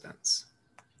participants.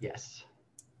 Yes.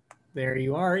 There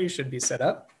you are. You should be set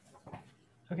up.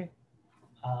 Okay.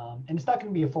 And it's not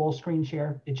going to be a full screen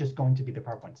share. It's just going to be the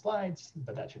PowerPoint slides,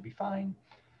 but that should be fine.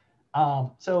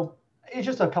 So it's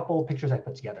just a couple of pictures I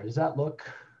put together. Does that look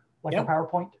like a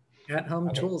PowerPoint?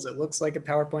 At-home tools. It looks like a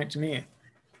PowerPoint to me.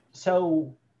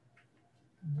 So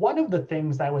one of the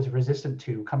things that I was resistant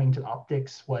to coming to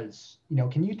optics was,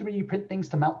 can you 3D print things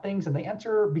to mount things? And the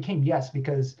answer became yes,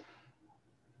 because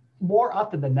more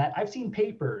often than that, I've seen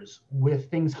papers with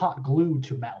things hot glued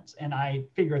to mounts. And I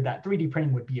figured that 3D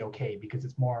printing would be okay because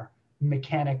it's more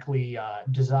mechanically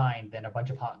designed than a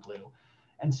bunch of hot glue.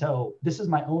 And so this is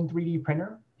my own 3D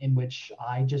printer in which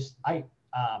I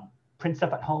print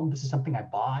stuff at home. This is something I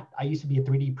bought. I used to be a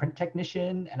 3D print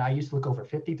technician and I used to look over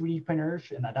 50 3D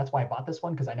printers. And that's why I bought this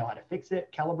one because I know how to fix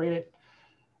it, calibrate it.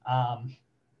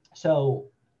 So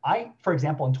For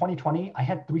example, in 2020, I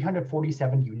had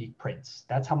 347 unique prints.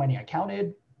 That's how many I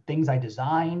counted, things I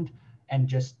designed and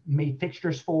just made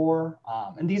fixtures for.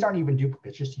 And these aren't even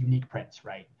duplicates, just unique prints,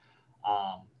 right?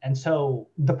 And so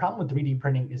the problem with 3D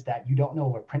printing is that you don't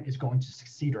know if a print is going to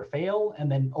succeed or fail.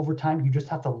 And then over time, you just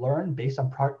have to learn based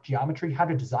on part geometry, how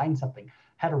to design something,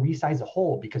 how to resize a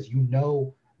hole because you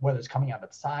know whether it's coming out at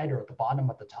the side or at the bottom,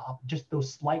 at the top, just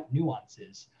those slight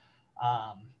nuances.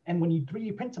 And when you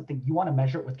 3D print something, you want to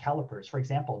measure it with calipers. For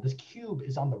example, this cube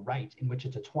is on the right, in which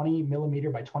it's a 20 millimeter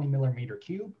by 20 millimeter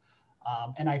cube.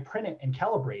 And I print it and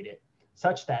calibrate it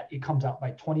such that it comes out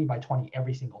by 20 by 20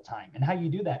 every single time. And how you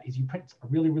do that is you print a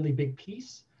really, really big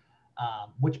piece,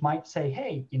 which might say,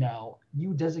 hey,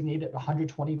 you designated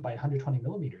 120 by 120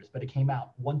 millimeters, but it came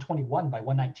out 121 by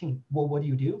 119. Well, what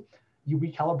do? You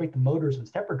recalibrate the motors and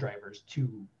stepper drivers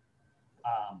to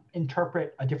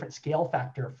interpret a different scale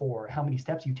factor for how many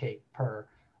steps you take per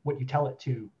what you tell it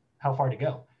to, how far to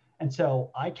go. And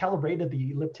so I calibrated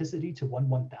the ellipticity to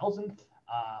 1/1000th.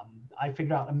 I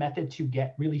figured out a method to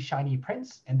get really shiny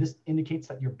prints, and this indicates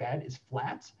that your bed is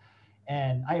flat.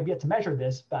 And I have yet to measure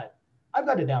this, but I've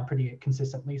got it down pretty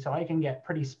consistently, so I can get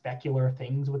pretty specular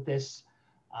things with this.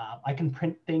 I can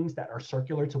print things that are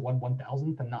circular to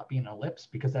 1/1000th and not be an ellipse,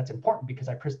 because that's important because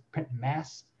I print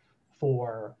mass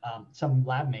for some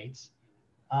lab mates.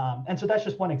 And so that's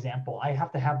just one example. I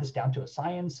have to have this down to a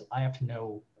science. I have to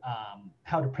know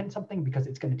how to print something because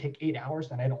it's going to take 8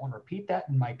 hours and I don't want to repeat that.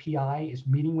 And my PI is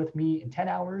meeting with me in 10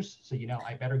 hours. So,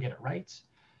 I better get it right.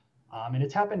 And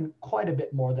it's happened quite a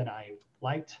bit more than I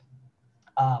liked.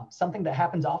 Something that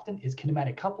happens often is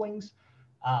kinematic couplings,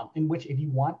 in which if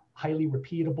you want highly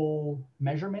repeatable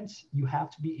measurements, you have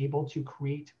to be able to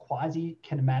create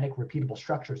quasi-kinematic repeatable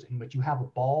structures in which you have a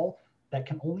ball that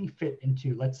can only fit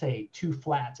into, let's say, 2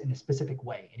 flats in a specific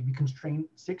way. And if you constrain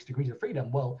 6 degrees of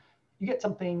freedom, well, you get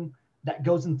something that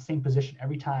goes in the same position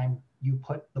every time you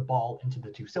put the ball into the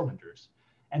 2 cylinders.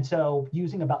 And so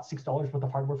using about $6 worth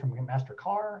of hardware from Master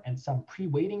Car and some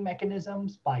pre-weighting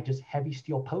mechanisms by just heavy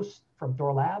steel posts from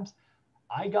Thor Labs,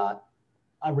 I got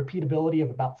a repeatability of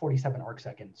about 47 arc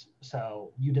seconds.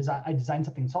 So I designed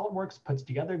something in SolidWorks, puts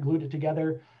together, glued it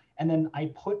together, and then I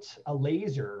put a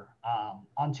laser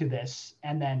onto this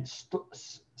and then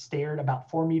stared about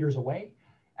 4 meters away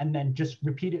and then just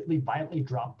repeatedly violently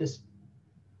dropped this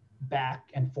back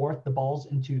and forth, the balls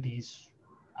into these,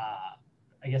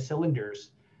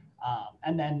 cylinders.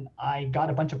 And then I got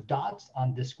a bunch of dots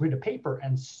on this grid of paper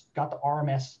and got the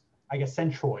RMS,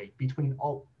 centroid between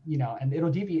all, and it'll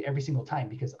deviate every single time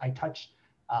because I touch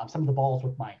some of the balls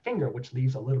with my finger, which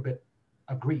leaves a little bit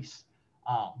of grease.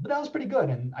 But that was pretty good,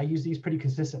 and I use these pretty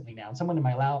consistently now. And someone in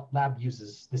my lab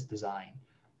uses this design.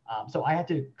 So I had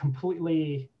to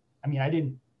completely,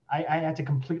 I had to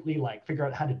completely figure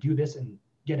out how to do this and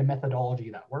get a methodology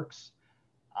that works.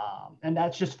 And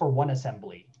that's just for one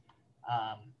assembly.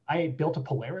 I built a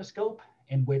polariscope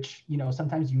in which,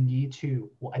 sometimes you need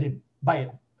to, well, I didn't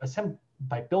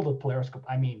by build a polariscope,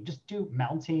 just do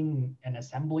mounting and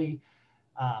assembly.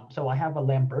 So I have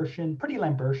a pretty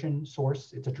Lambertian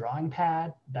source. It's a drawing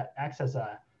pad that acts as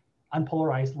a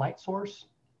unpolarized light source.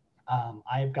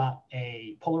 I've got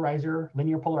a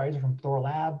linear polarizer from Thor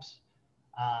Labs.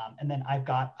 And then I've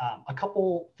got a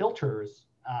couple filters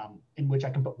in which I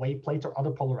can put wave plates or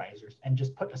other polarizers and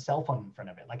just put a cell phone in front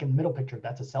of it. Like in the middle picture,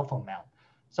 that's a cell phone mount,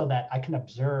 so that I can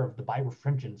observe the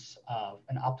birefringence of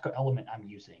an optical element I'm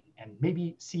using and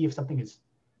maybe see if something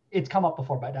it's come up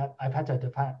before, but I've had to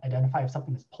identify if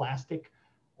something is plastic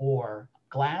or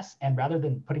glass. And rather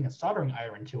than putting a soldering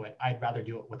iron to it, I'd rather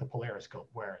do it with a polariscope,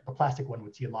 where the plastic one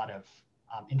would see a lot of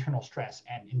internal stress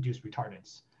and induced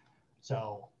retardance.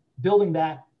 So building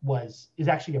that is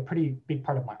actually a pretty big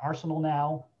part of my arsenal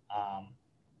now.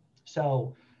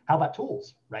 So how about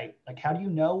tools, right? Like, how do you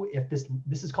know if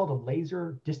this is called a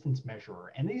laser distance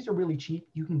measurer, and these are really cheap.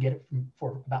 You can get it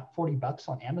for about $40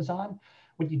 on Amazon.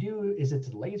 What you do is it's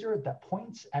a laser that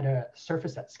points at a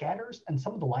surface that scatters, and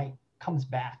some of the light comes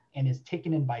back and is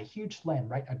taken in by a huge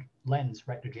lens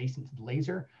right adjacent to the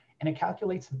laser, and it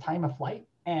calculates the time of flight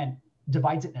and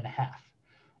divides it in half.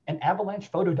 An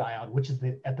avalanche photodiode, which is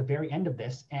at the very end of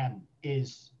this and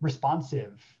is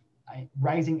responsive,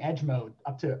 rising edge mode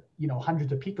up to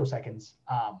hundreds of picoseconds.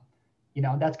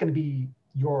 That's going to be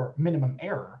your minimum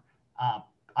error.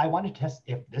 I wanted to test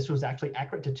if this was actually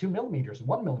accurate to 2 millimeters,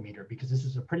 1 millimeter, because this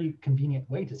is a pretty convenient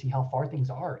way to see how far things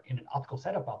are in an optical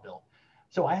setup I'll build.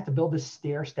 So I had to build this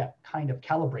stair-step kind of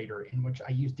calibrator in which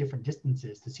I use different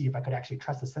distances to see if I could actually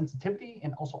trust the sensitivity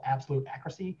and also absolute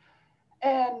accuracy.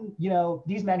 And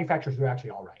these manufacturers were actually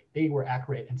all right. They were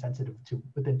accurate and sensitive to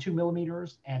within 2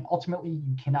 millimeters. And ultimately,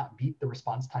 you cannot beat the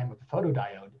response time of a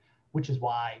photodiode, which is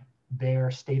why their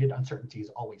stated uncertainty is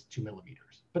always 2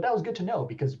 millimeters. But that was good to know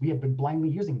because we have been blindly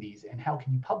using these. And how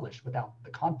can you publish without the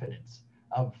confidence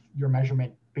of your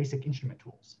measurement basic instrument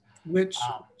tools? Which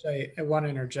I want to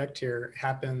interject here,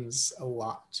 happens a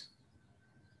lot.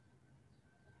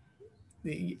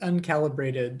 The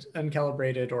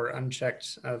uncalibrated or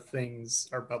unchecked things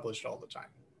are published all the time.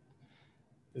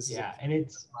 This is Yeah, and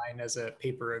it's mine as a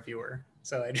paper reviewer.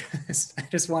 So I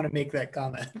just want to make that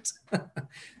comment.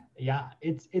 yeah,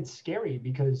 it's scary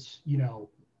because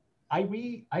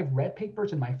I've read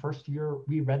papers in my first year,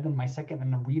 reread them my second,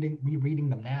 and I'm rereading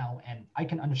them now, and I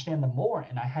can understand them more,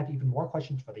 and I have even more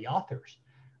questions for the authors,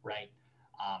 right?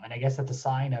 And I guess that's a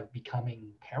sign of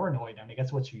becoming paranoid, and I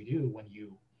guess what you do when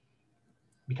you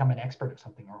become an expert at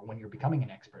something, or when you're becoming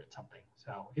an expert at something.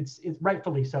 So it's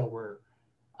rightfully so. We're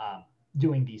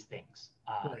doing these things.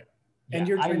 Right. And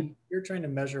you're trying to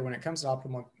measure, when it comes to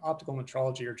optical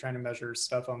metrology, you're trying to measure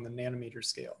stuff on the nanometer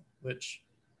scale, which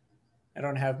I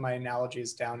don't have my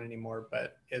analogies down anymore,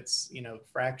 but it's,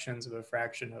 fractions of a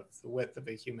fraction of the width of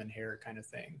a human hair kind of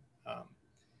thing.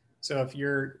 So if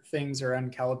your things are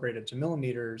uncalibrated to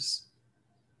millimeters,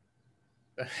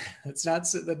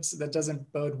 that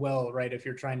doesn't bode well, right? If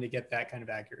you're trying to get that kind of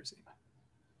accuracy.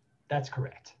 That's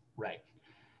correct, right?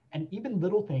 And even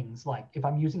little things like if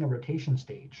I'm using a rotation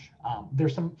stage,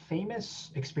 there's some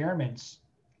famous experiments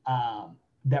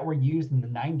that were used in the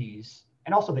 90s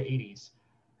and also the 80s.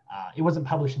 It wasn't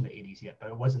published in the 80s yet, but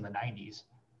it was in the 90s.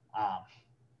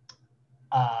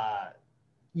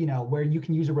 Where you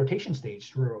can use a rotation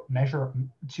stage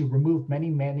to remove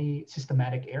many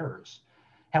systematic errors.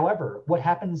 However, what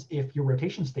happens if your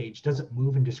rotation stage doesn't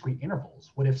move in discrete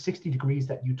intervals? What if 60 degrees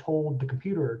that you told the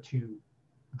computer to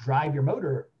drive your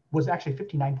motor was actually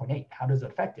 59.8? How does it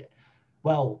affect it?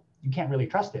 Well, you can't really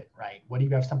trust it, right? What if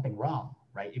you have something wrong,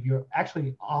 right? If you're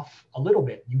actually off a little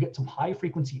bit, you get some high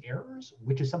frequency errors,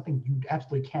 which is something you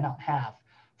absolutely cannot have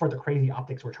for the crazy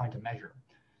optics we're trying to measure.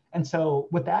 And so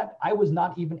with that, I was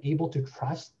not even able to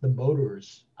trust the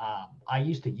motors I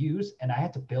used to use, and I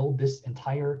had to build this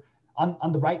entire,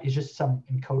 on the right is just some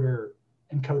encoder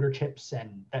chips,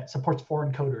 and that supports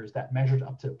 4 encoders that measures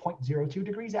up to 0.02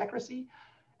 degrees accuracy.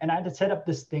 And I had to set up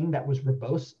this thing that was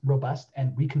robust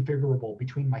and reconfigurable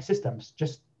between my systems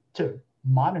just to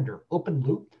monitor open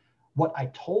loop what I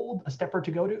told a stepper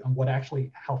to go to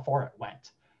and how far it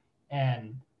went.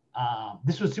 And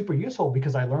this was super useful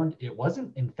because I learned it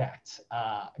wasn't, in fact,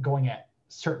 going at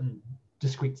certain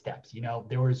discrete steps.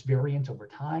 There was variance over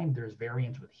time. There's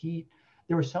variance with heat.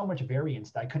 There was so much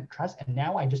variance that I couldn't trust. And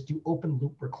now I just do open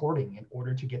loop recording in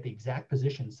order to get the exact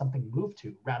position something moved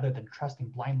to, rather than trusting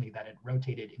blindly that it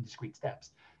rotated in discrete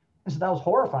steps. And so that was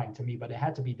horrifying to me, but it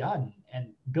had to be done.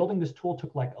 And building this tool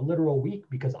took like a literal week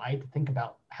because I had to think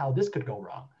about how this could go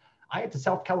wrong. I had to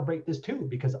self-calibrate this too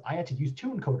because I had to use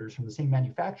 2 encoders from the same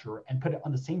manufacturer and put it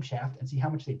on the same shaft and see how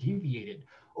much they deviated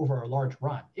over a large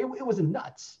run. It was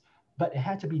nuts, but it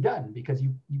had to be done because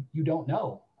you don't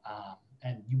know.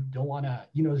 And you don't want to,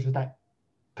 there's that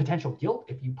potential guilt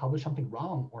if you publish something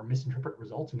wrong or misinterpret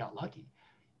results and got lucky.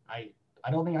 I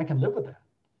don't think I can live with that.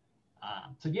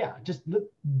 So yeah, just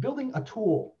building a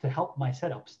tool to help my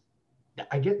setups.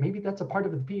 I get maybe that's a part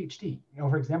of the PhD.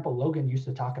 For example, Logan used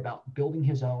to talk about building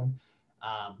his own,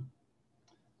 I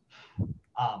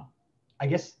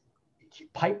guess,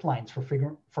 pipelines for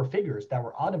figures that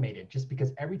were automated, just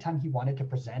because every time he wanted to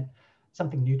present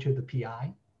something new to the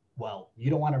PI, well, you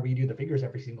don't want to redo the figures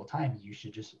every single time. You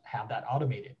should just have that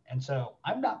automated. And so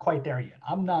I'm not quite there yet.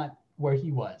 I'm not where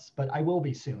he was, but I will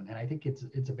be soon. And I think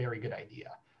it's a very good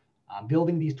idea.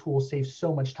 Building these tools saves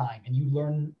so much time, and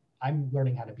I'm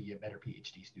learning how to be a better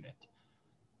PhD student.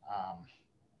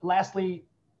 Lastly,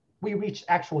 we reached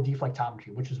actual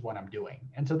deflectometry, which is what I'm doing.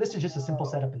 And so this is just a simple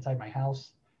setup inside my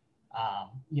house.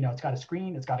 It's got a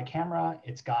screen, it's got a camera,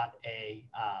 it's got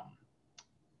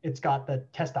the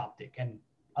test optic and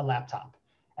a laptop.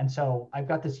 And so I've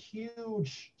got this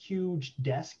huge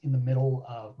desk in the middle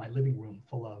of my living room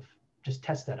full of just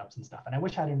test setups and stuff. And I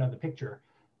wish I had another picture,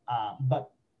 but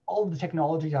all of the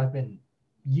technologies I've been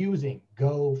using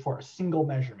go for a single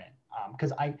measurement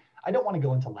because I don't want to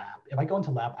go into lab. If I go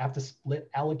into lab, I have to split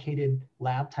allocated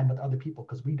lab time with other people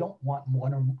because we don't want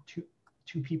one or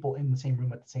two people in the same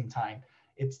room at the same time.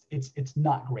 It's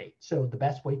not great. So the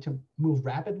best way to move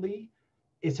rapidly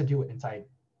is to do it inside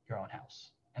your own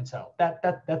house. And so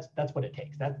that's what it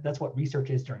takes. That's what research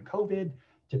is during COVID,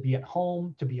 to be at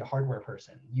home, to be a hardware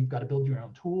person. You've got to build your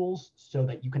own tools so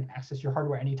that you can access your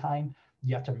hardware anytime.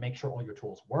 You have to make sure all your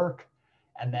tools work.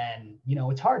 And then,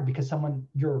 it's hard because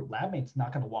your lab mate's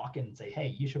not going to walk in and say,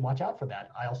 hey, you should watch out for that.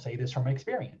 I'll say this from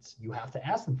experience. You have to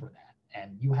ask them for that.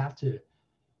 And you have to,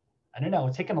 I don't know,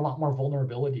 it's taken a lot more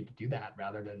vulnerability to do that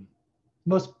rather than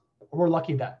we're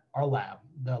lucky that our lab,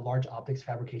 the Large Optics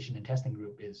Fabrication and Testing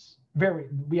Group,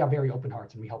 we have very open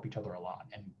hearts and we help each other a lot.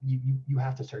 And you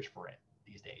have to search for it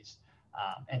these days,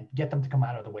 and get them to come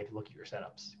out of the way to look at your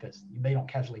setups because they don't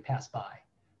casually pass by.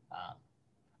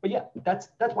 But yeah, that's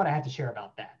what I had to share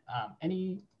about that.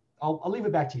 I'll leave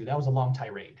it back to you. That was a long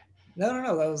tirade. No.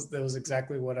 That was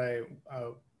exactly what I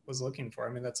was looking for.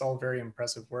 I mean, that's all very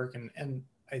impressive work, and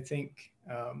I think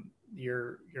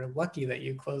you're lucky that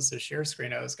you closed the share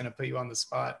screen. I was going to put you on the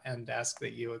spot and ask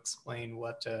that you explain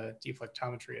what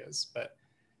deflectometry is, but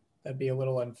that'd be a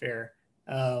little unfair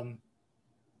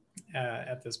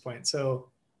at this point. So,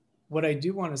 what I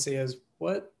do want to say is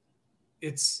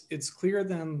it's clear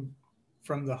then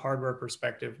from the hardware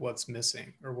perspective what's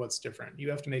missing or what's different.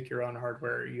 You have to make your own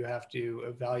hardware. You have to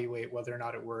evaluate whether or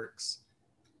not it works,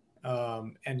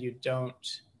 and you don't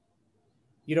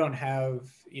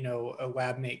have a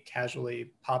lab mate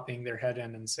casually popping their head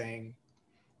in and saying,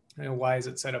 why is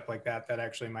it set up like that? That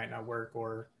actually might not work.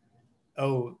 Or,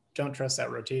 oh, don't trust that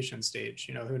rotation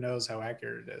stage. Who knows how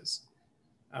accurate it is.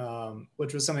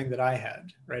 Which was something that I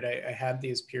had, right? I had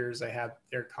these peers, I had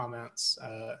their comments.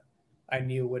 I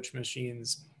knew which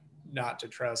machines not to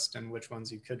trust and which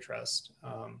ones you could trust.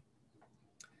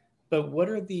 But what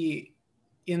are the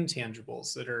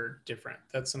intangibles that are different?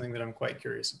 That's something that I'm quite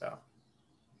curious about.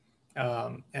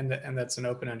 And that's an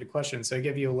open-ended question. So I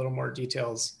give you a little more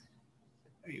details.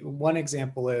 One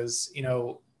example is,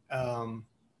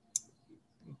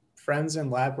 friends in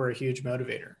lab were a huge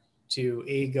motivator to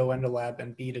A, go into lab,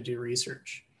 and B, to do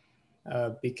research.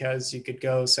 Because you could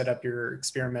go set up your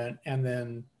experiment and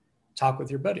then talk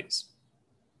with your buddies.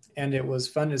 And it was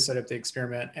fun to set up the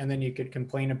experiment, and then you could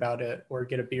complain about it or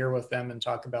get a beer with them and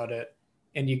talk about it,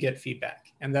 and you get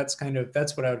feedback. And that's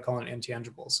what I would call an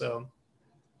intangible. So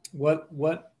what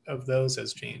of those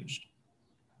has changed?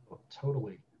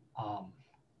 Totally.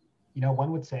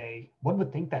 One would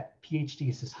think that PhD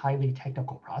is this highly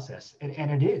technical process, and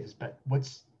it is, but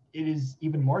it is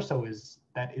even more so is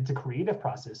that it's a creative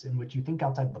process in which you think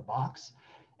outside the box,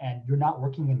 and you're not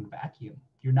working in a vacuum.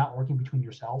 You're not working between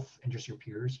yourself and just your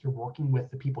peers. You're working with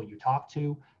the people you talk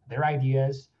to, their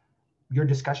ideas, your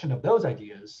discussion of those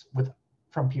ideas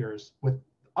from peers, with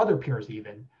other peers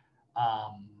even.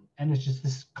 And it's just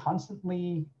this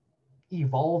constantly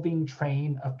evolving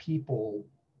train of people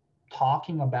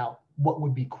talking about what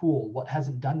would be cool, what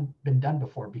hasn't been done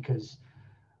before, because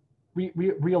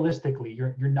realistically,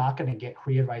 you're not going to get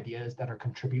creative ideas that are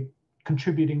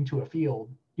contributing to a field.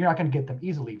 You're not going to get them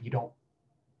easily if you don't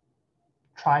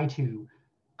try to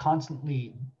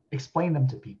constantly explain them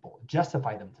to people,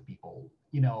 justify them to people,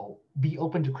 be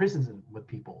open to criticism with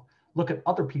people, look at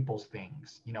other people's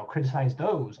things, criticize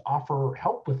those, offer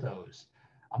help with those.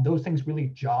 Those things really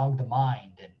jog the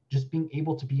mind, and just being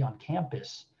able to be on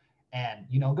campus and,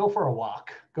 go for a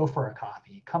walk, go for a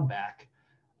coffee, come back.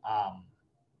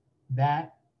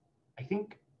 That, I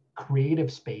think,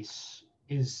 creative space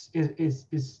is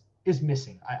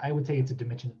missing. I would say it's a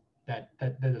dimension that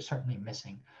is certainly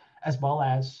missing, as well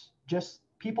as just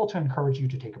people to encourage you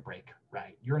to take a break,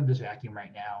 right? You're in this vacuum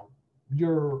right now.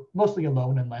 You're mostly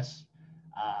alone unless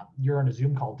you're on a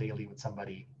Zoom call daily with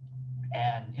somebody,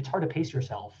 and it's hard to pace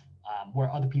yourself,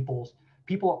 where other people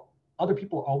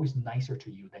are always nicer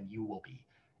to you than you will be,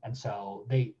 and so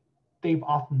they've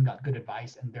often got good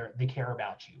advice, and they care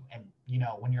about you. And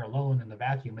when you're alone in the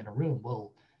vacuum in a room,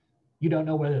 well, you don't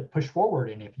know whether to push forward,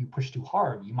 and if you push too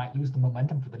hard, you might lose the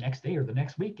momentum for the next day or the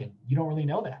next week, and you don't really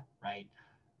know that, right?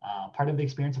 Part of the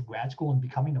experience of grad school and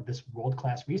becoming of this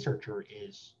world-class researcher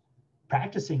is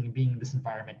practicing and being in this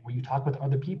environment where you talk with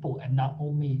other people and not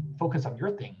only focus on your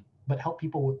thing, but help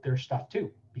people with their stuff too,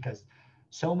 because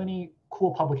so many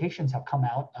cool publications have come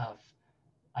out of,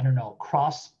 I don't know,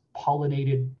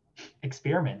 cross-pollinated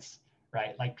experiments,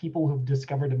 right? Like people who've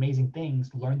discovered amazing things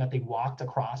learn that they walked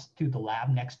across to the lab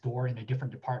next door in a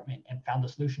different department and found the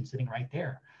solution sitting right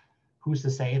there. Who's to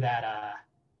say that,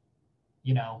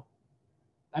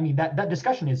 that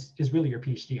discussion is really your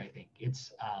PhD, I think.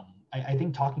 It's, I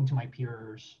think talking to my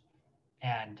peers,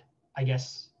 and I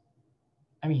guess,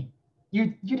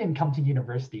 you didn't come to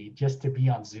university just to be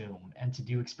on Zoom and to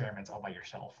do experiments all by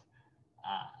yourself.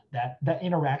 That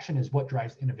interaction is what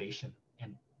drives innovation.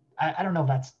 And I don't know if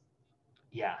that's,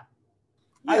 yeah.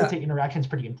 I would say interaction is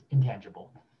pretty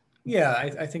intangible. Yeah,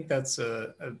 I think that's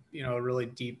a really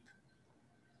deep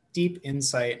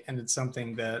insight, and it's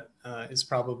something that is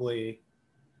probably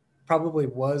probably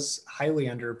was highly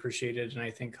underappreciated. And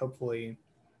I think hopefully,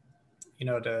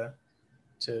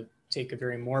 to take a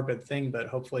very morbid thing, but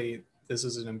hopefully this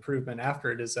is an improvement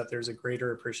after it, is that there's a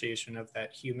greater appreciation of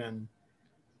that human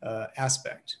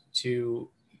aspect to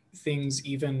things,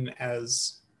 even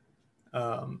as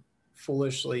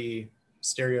foolishly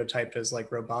stereotyped as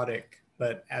like robotic,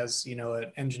 but as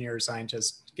an engineer or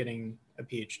scientist getting a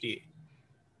PhD.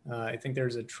 I think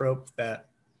there's a trope that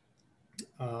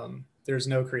there's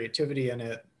no creativity in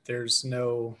it. There's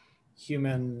no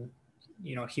humanity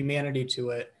to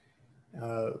it.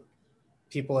 Uh,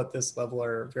 People at this level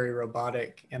are very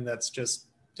robotic, and that's just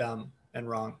dumb and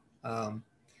wrong.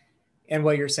 And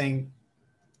what you're saying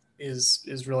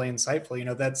is really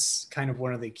insightful. That's kind of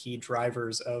one of the key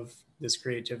drivers of this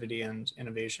creativity and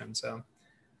innovation. So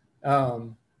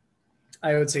um,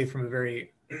 I would say from a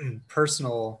very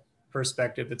personal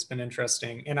perspective, it's been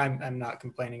interesting, and I'm not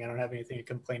complaining. I don't have anything to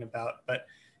complain about, but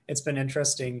it's been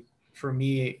interesting for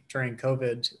me during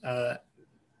COVID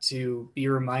to be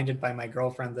reminded by my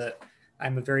girlfriend that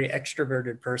I'm a very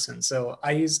extroverted person. So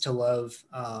I used to love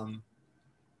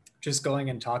just going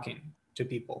and talking to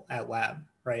people at lab,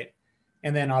 right?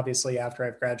 And then obviously after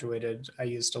I've graduated, I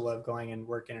used to love going and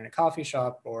working in a coffee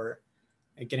shop or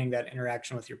getting that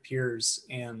interaction with your peers,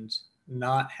 and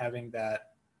not having that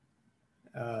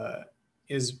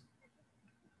is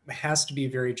has to be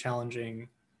very challenging,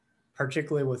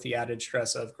 particularly with the added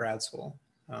stress of grad school,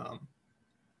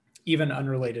 even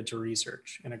unrelated to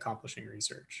research and accomplishing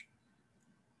research.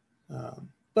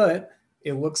 But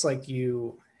it looks like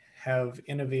you have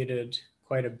innovated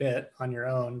quite a bit on your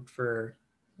own for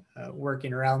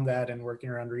working around that and working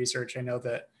around research. I know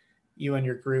that you and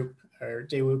your group, or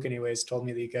Daewoo anyways, told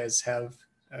me that you guys have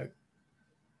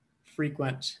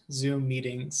frequent Zoom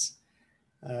meetings,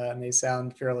 and they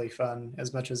sound fairly fun,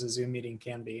 as much as a Zoom meeting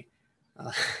can be.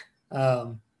 Uh,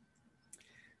 um,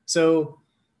 so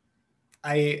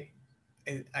I,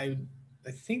 I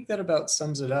think that about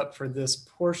sums it up for this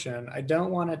portion. I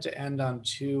don't want it to end on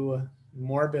too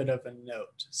morbid of a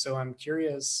note. So I'm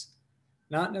curious,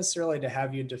 not necessarily to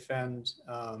have you defend,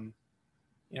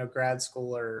 grad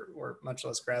school or much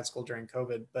less grad school during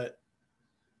COVID, but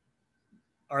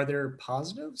are there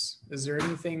positives? Is there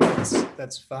anything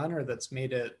that's fun or that's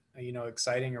made it,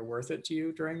 exciting or worth it to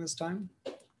you during this time?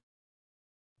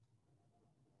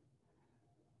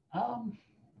 Um,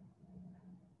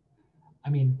 I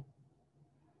mean,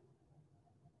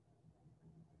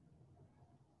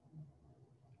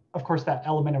 of course, that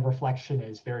element of reflection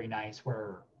is very nice,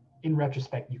 where in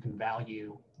retrospect, you can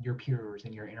value your peers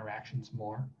and your interactions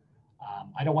more.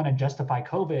 I don't want to justify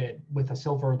COVID with a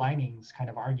silver linings kind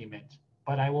of argument,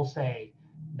 but I will say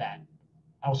that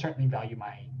I will certainly value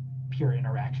my peer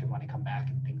interaction when I come back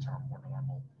and things are more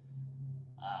normal.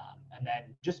 And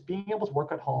then just being able to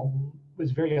work at home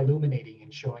was very illuminating in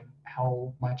showing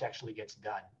how much actually gets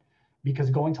done.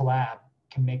 Because going to lab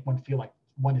can make one feel like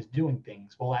one is doing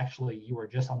things. Well, actually, you were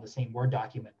just on the same Word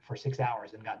document for 6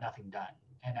 hours and got nothing done.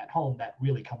 And at home, that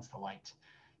really comes to light.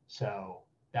 So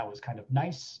that was kind of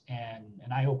nice and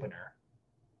an eye opener.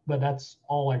 But that's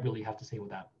all I really have to say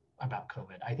about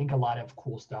COVID. I think a lot of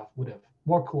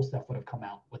more cool stuff would have come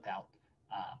out without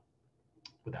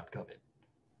COVID.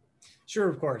 Sure,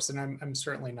 of course, and I'm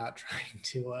certainly not trying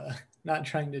to not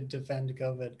trying to defend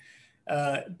COVID,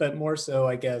 but more so,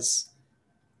 I guess.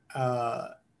 Uh,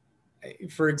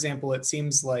 for example, it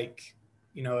seems like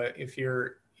if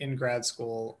you're in grad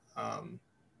school, I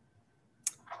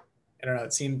don't know.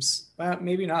 It seems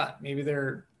maybe not. Maybe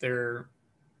there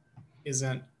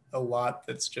isn't a lot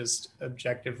that's just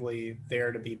objectively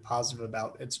there to be positive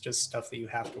about. It's just stuff that you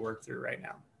have to work through right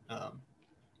now.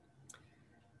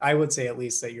 I would say at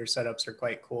least that your setups are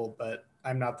quite cool, but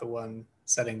I'm not the one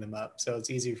setting them up, so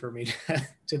it's easy for me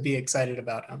to be excited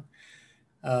about them.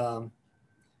 Um,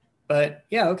 but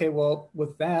yeah, okay. Well,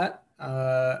 with that,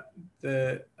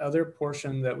 the other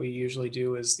portion that we usually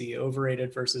do is the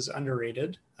overrated versus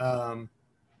underrated.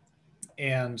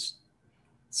 And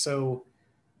so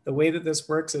the way that this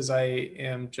works is I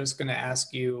am just going to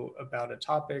ask you about a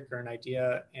topic or an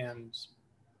idea and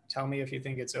tell me if you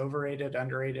think it's overrated,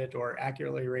 underrated, or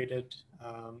accurately rated.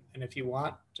 And if you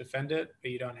want, defend it,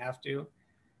 but you don't have to.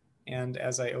 And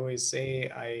as I always say,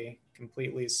 I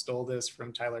completely stole this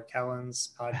from Tyler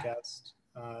Cowen's podcast,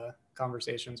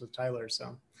 Conversations with Tyler.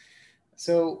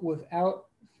 So without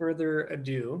further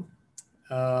ado,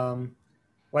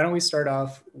 why don't we start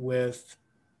off with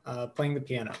playing the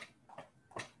piano?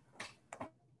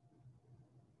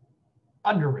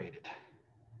 Underrated.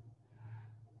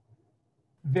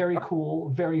 Very cool,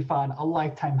 very fun, a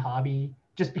lifetime hobby.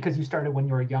 Just because you started when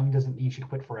you were young doesn't mean you should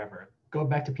quit forever. Go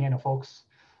back to piano, folks.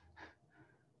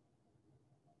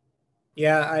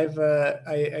 Yeah,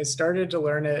 I started to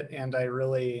learn it, and I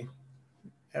really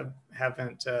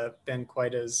haven't been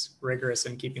quite as rigorous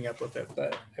in keeping up with it,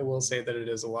 but I will say that it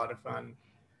is a lot of fun.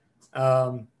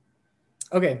 Um,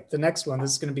 okay, the next one.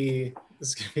 This is gonna be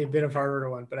a bit of a harder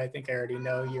one, but I think I already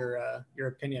know your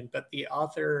opinion. But the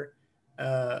author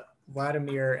uh,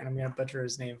 Vladimir, and I'm gonna butcher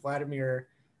his name, Vladimir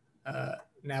uh,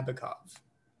 Nabokov,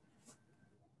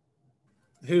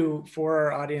 who for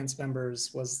our audience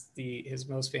members was the his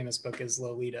most famous book is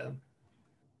Lolita.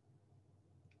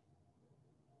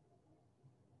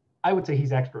 I would say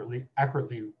he's accurately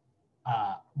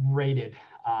rated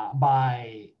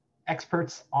by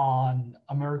experts on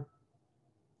American.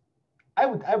 I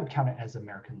would count it as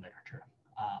American literature.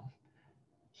 Um,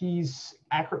 he's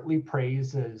accurately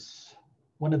praised as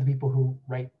one of the people who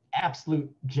write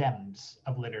absolute gems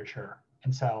of literature,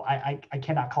 and so I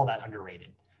cannot call that underrated,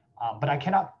 but I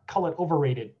cannot call it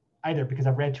overrated either because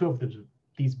I've read two of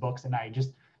these books and I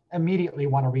just immediately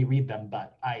want to reread them,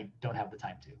 but I don't have the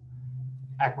time to.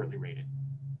 Accurately rated.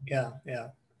 Yeah, yeah.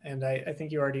 And I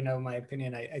think you already know my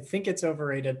opinion. I think it's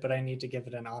overrated, but I need to give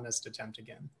it an honest attempt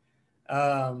again.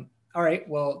 All right.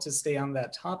 Well, to stay on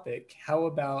that topic, how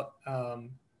about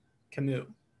Camus,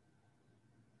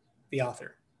 the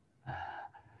author,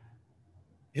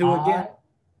 who again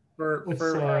I would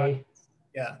for our say audience,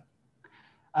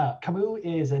 yeah, Camus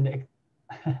is an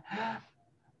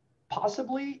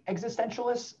possibly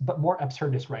existentialist, but more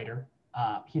absurdist writer.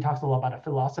 He talks a lot about a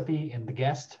philosophy in The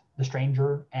Guest, The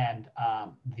Stranger, and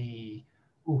the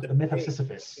the myth of play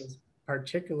Sisyphus. is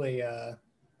particularly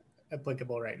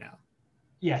applicable right now.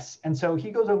 Yes, and so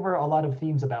he goes over a lot of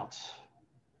themes about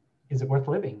is it worth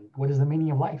living? What is the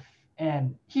meaning of life?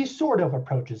 And he sort of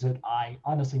approaches it, I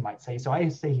honestly might say. So I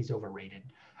say he's overrated.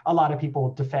 A lot of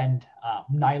people defend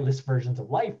nihilist versions of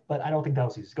life, but I don't think that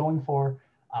was what he's going for.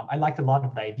 I liked a lot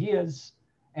of the ideas,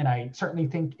 and I certainly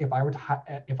think if I were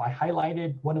to if I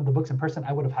highlighted one of the books in person,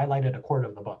 I would have highlighted a quarter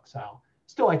of the book. So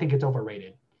still, I think it's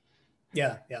overrated.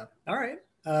 Yeah, yeah. All right.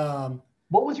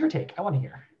 What was your take? I want to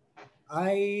hear.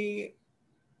 I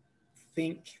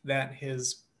think that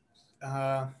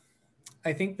uh,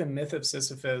 I think the myth of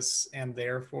Sisyphus and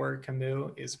therefore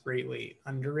Camus is greatly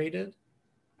underrated.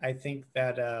 I think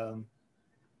that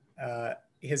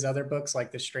his other books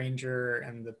like The Stranger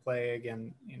and The Plague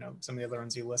and some of the other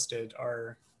ones you listed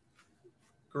are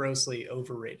grossly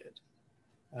overrated.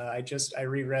 I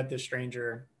reread The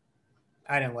Stranger.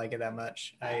 I didn't like it that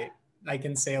much. I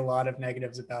can say a lot of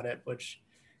negatives about it, which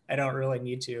I don't really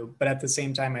need to. But at the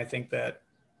same time, I think that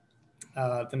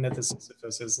the Myth of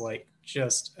Sisyphus is like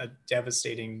just a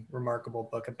devastating, remarkable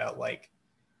book about like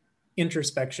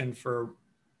introspection for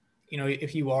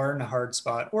if you are in a hard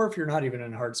spot or if you're not even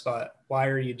in a hard spot, why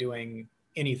are you doing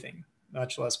anything,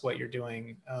 much less what you're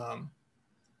doing,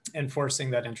 and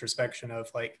forcing that introspection of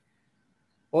like,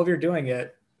 well, if you're doing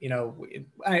it,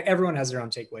 everyone has their own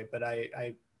takeaway, but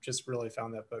I just really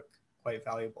found that book quite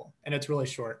valuable, and it's really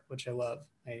short, which I love.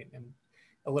 I am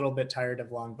a little bit tired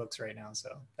of long books right now,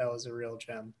 so that was a real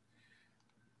gem.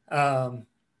 Um,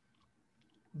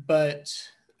 but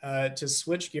to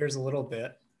switch gears a little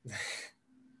bit,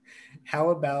 how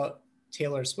about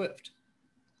Taylor Swift?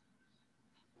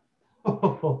 I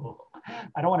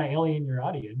don't want to alien your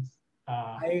audience.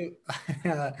 I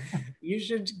you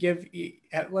should give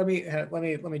let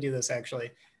me do this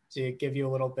actually to give you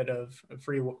a little bit of a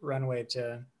free runway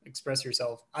to express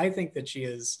yourself. I think that she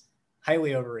is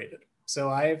highly overrated. So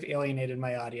I've alienated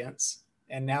my audience,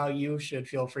 and now you should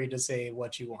feel free to say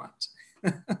what you want.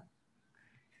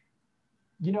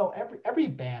 Every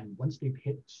band once they've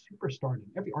hit superstardom,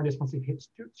 every artist once they've hit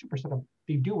superstardom,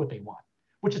 they do what they want,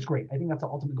 which is great. I think that's the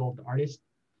ultimate goal of the artist.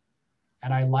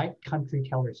 And I like country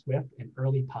Taylor Swift and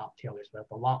early pop Taylor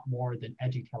Swift a lot more than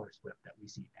edgy Taylor Swift that we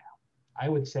see now. I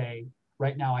would say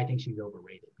right now I think she's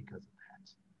overrated because of that.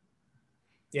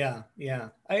 Yeah, yeah,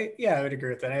 I would agree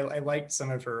with that. I liked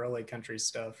some of her early country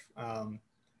stuff. I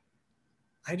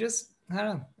don't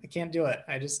know, I can't do it.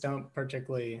 I just don't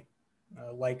particularly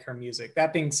like her music.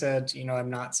 That being said, I'm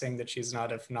not saying that she's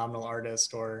not a phenomenal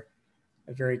artist or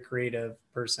a very creative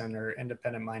person or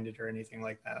independent minded or anything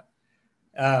like that.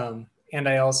 And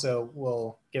I also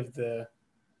will give the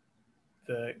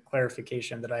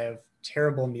clarification that I have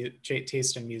terrible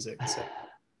taste in music. So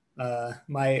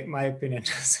my opinion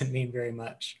doesn't mean very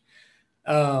much.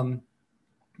 Um,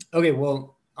 okay,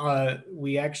 well,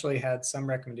 we actually had some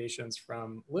recommendations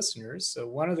from listeners. So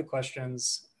one of the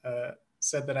questions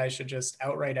said that I should just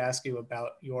outright ask you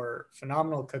about your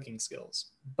phenomenal cooking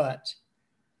skills, but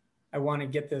I want to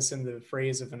get this in the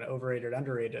phrase of an overrated,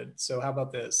 underrated. So how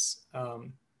about this?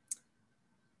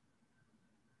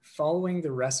 following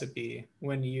the recipe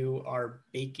when you are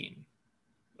baking,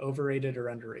 overrated or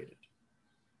underrated?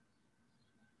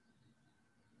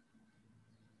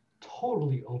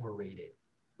 Totally overrated.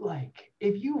 Like,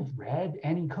 if you've read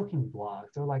any cooking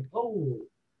blogs, they're like, oh,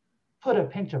 put a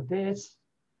pinch of this,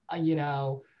 you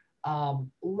know,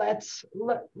 let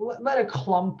a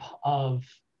clump of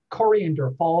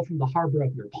coriander fall from the harbor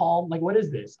of your palm. Like, what is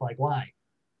this? Like, why?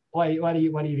 Why do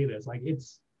you do this? Like,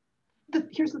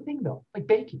 here's the thing though, like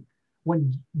baking.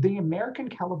 When the American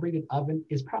calibrated oven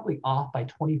is probably off by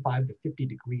 25 to 50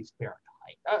 degrees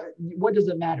Fahrenheit, what does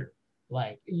it matter?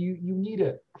 Like, you need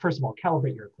to, first of all,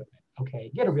 calibrate your equipment.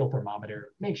 Okay, get a real thermometer.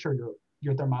 Make sure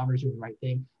your thermometer's doing the right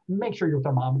thing. Make sure your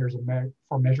thermometers are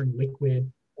for measuring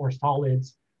liquid or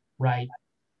solids, right?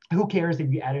 Who cares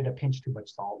if you added a pinch too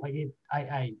much salt? Like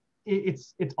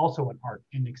it's also an art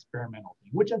and experimental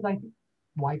thing, which is I think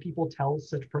why people tell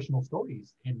such personal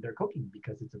stories in their cooking,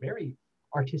 because it's a very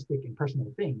artistic and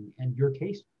personal thing. And your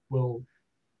taste will,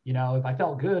 if I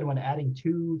felt good when adding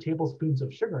 2 tablespoons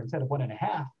of sugar instead of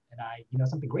 1.5, and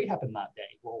something great happened that day,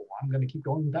 well, I'm going to keep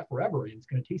going with that forever, and it's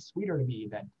going to taste sweeter to me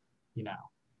than,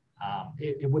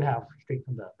 it would have straight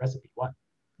from the recipe. What?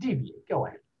 Deviate. Go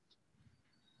ahead.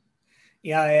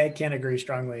 Yeah, I can't agree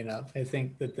strongly enough. I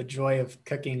think that the joy of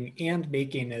cooking and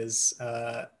baking is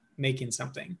making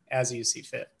something as you see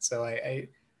fit. So I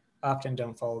often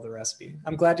don't follow the recipe.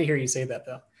 I'm glad to hear you say that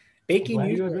though. I'm Baking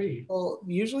glad you agree.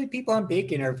 usually people on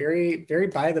baking are very very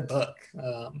by the book.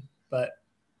 But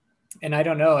and I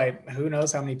don't know, who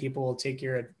knows how many people will take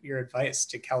your advice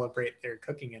to calibrate their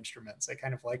cooking instruments. I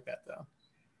kind of like that though.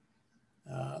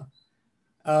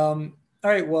 All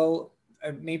right, well,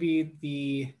 maybe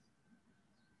the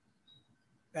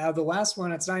last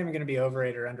one, it's not even going to be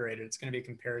overrated or underrated. It's going to be a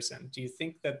comparison. Do you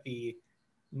think that the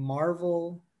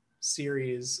Marvel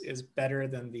series is better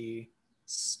than the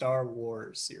Star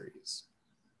Wars series?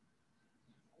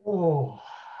 Oh,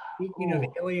 Speaking of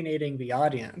oh, alienating the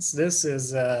audience, this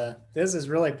is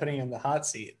really putting you in the hot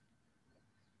seat.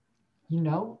 you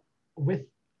know, with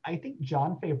I think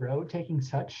John Favreau taking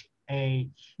such a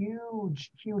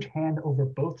huge hand over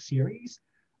both series,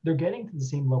 they're getting to the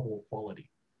same level of quality.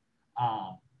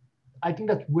 Um, I think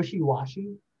that's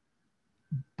wishy-washy,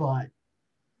 but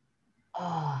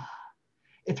uh,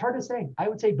 it's hard to say. I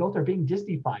would say both are being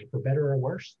Disneyfied for better or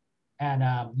worse. And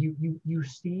you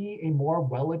see a more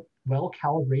well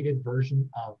calibrated version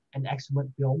of an excellent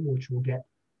film, which will get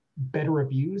better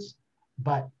reviews.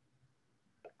 But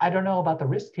I don't know about the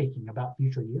risk taking about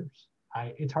future years.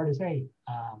 It's hard to say.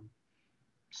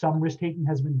 Some risk taking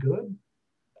has been good.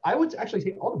 I would actually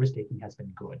say all the risk taking has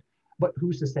been good. But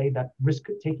who's to say that risk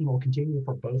taking will continue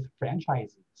for both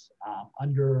franchises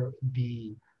under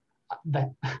the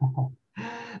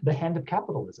the hand of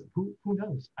capitalism? Who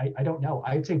knows? I don't know.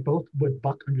 I'd say both would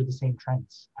buck under the same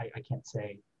trends. I can't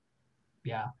say.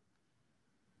 Yeah,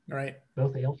 Right.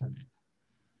 both ail from it.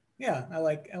 Yeah, I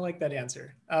like that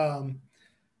answer.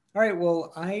 All right.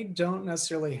 Well, I don't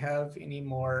necessarily have any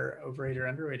more overrated or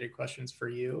underrated questions for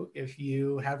you. If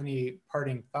you have any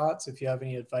parting thoughts, if you have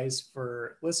any advice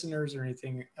for listeners or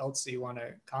anything else that you want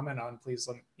to comment on, please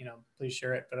please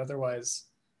share it. But otherwise,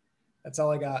 that's all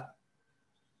I got.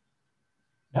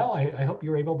 No, I hope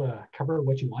you were able to cover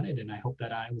what you wanted, and I hope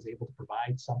that I was able to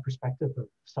provide some perspective of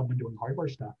someone doing hardware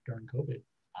stuff during COVID.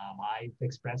 I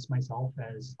expressed myself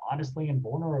as honestly and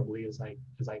vulnerably as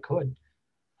I could.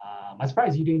 I'm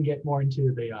surprised you didn't get more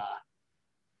into the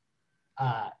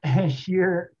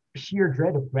sheer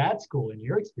dread of grad school in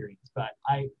your experience. But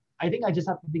I think I just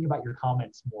have to think about your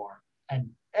comments more and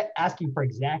ask you for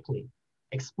exactly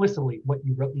explicitly what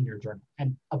you wrote in your journal.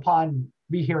 And upon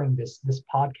rehearing this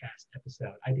podcast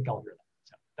episode, I think I'll hear that.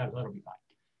 So that'll be fine.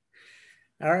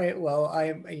 All right. Well,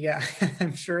 yeah,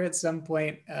 I'm sure at some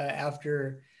point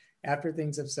after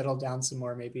things have settled down some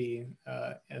more, maybe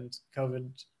and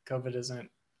COVID isn't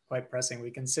quite pressing,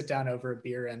 we can sit down over a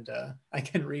beer and I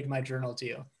can read my journal to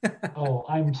you. Oh,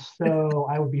 I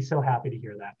would be so happy to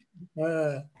hear that.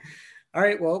 uh, all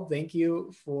right. Well, thank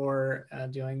you for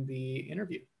doing the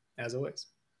interview as always.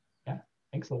 Yeah.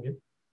 Thanks, Logan.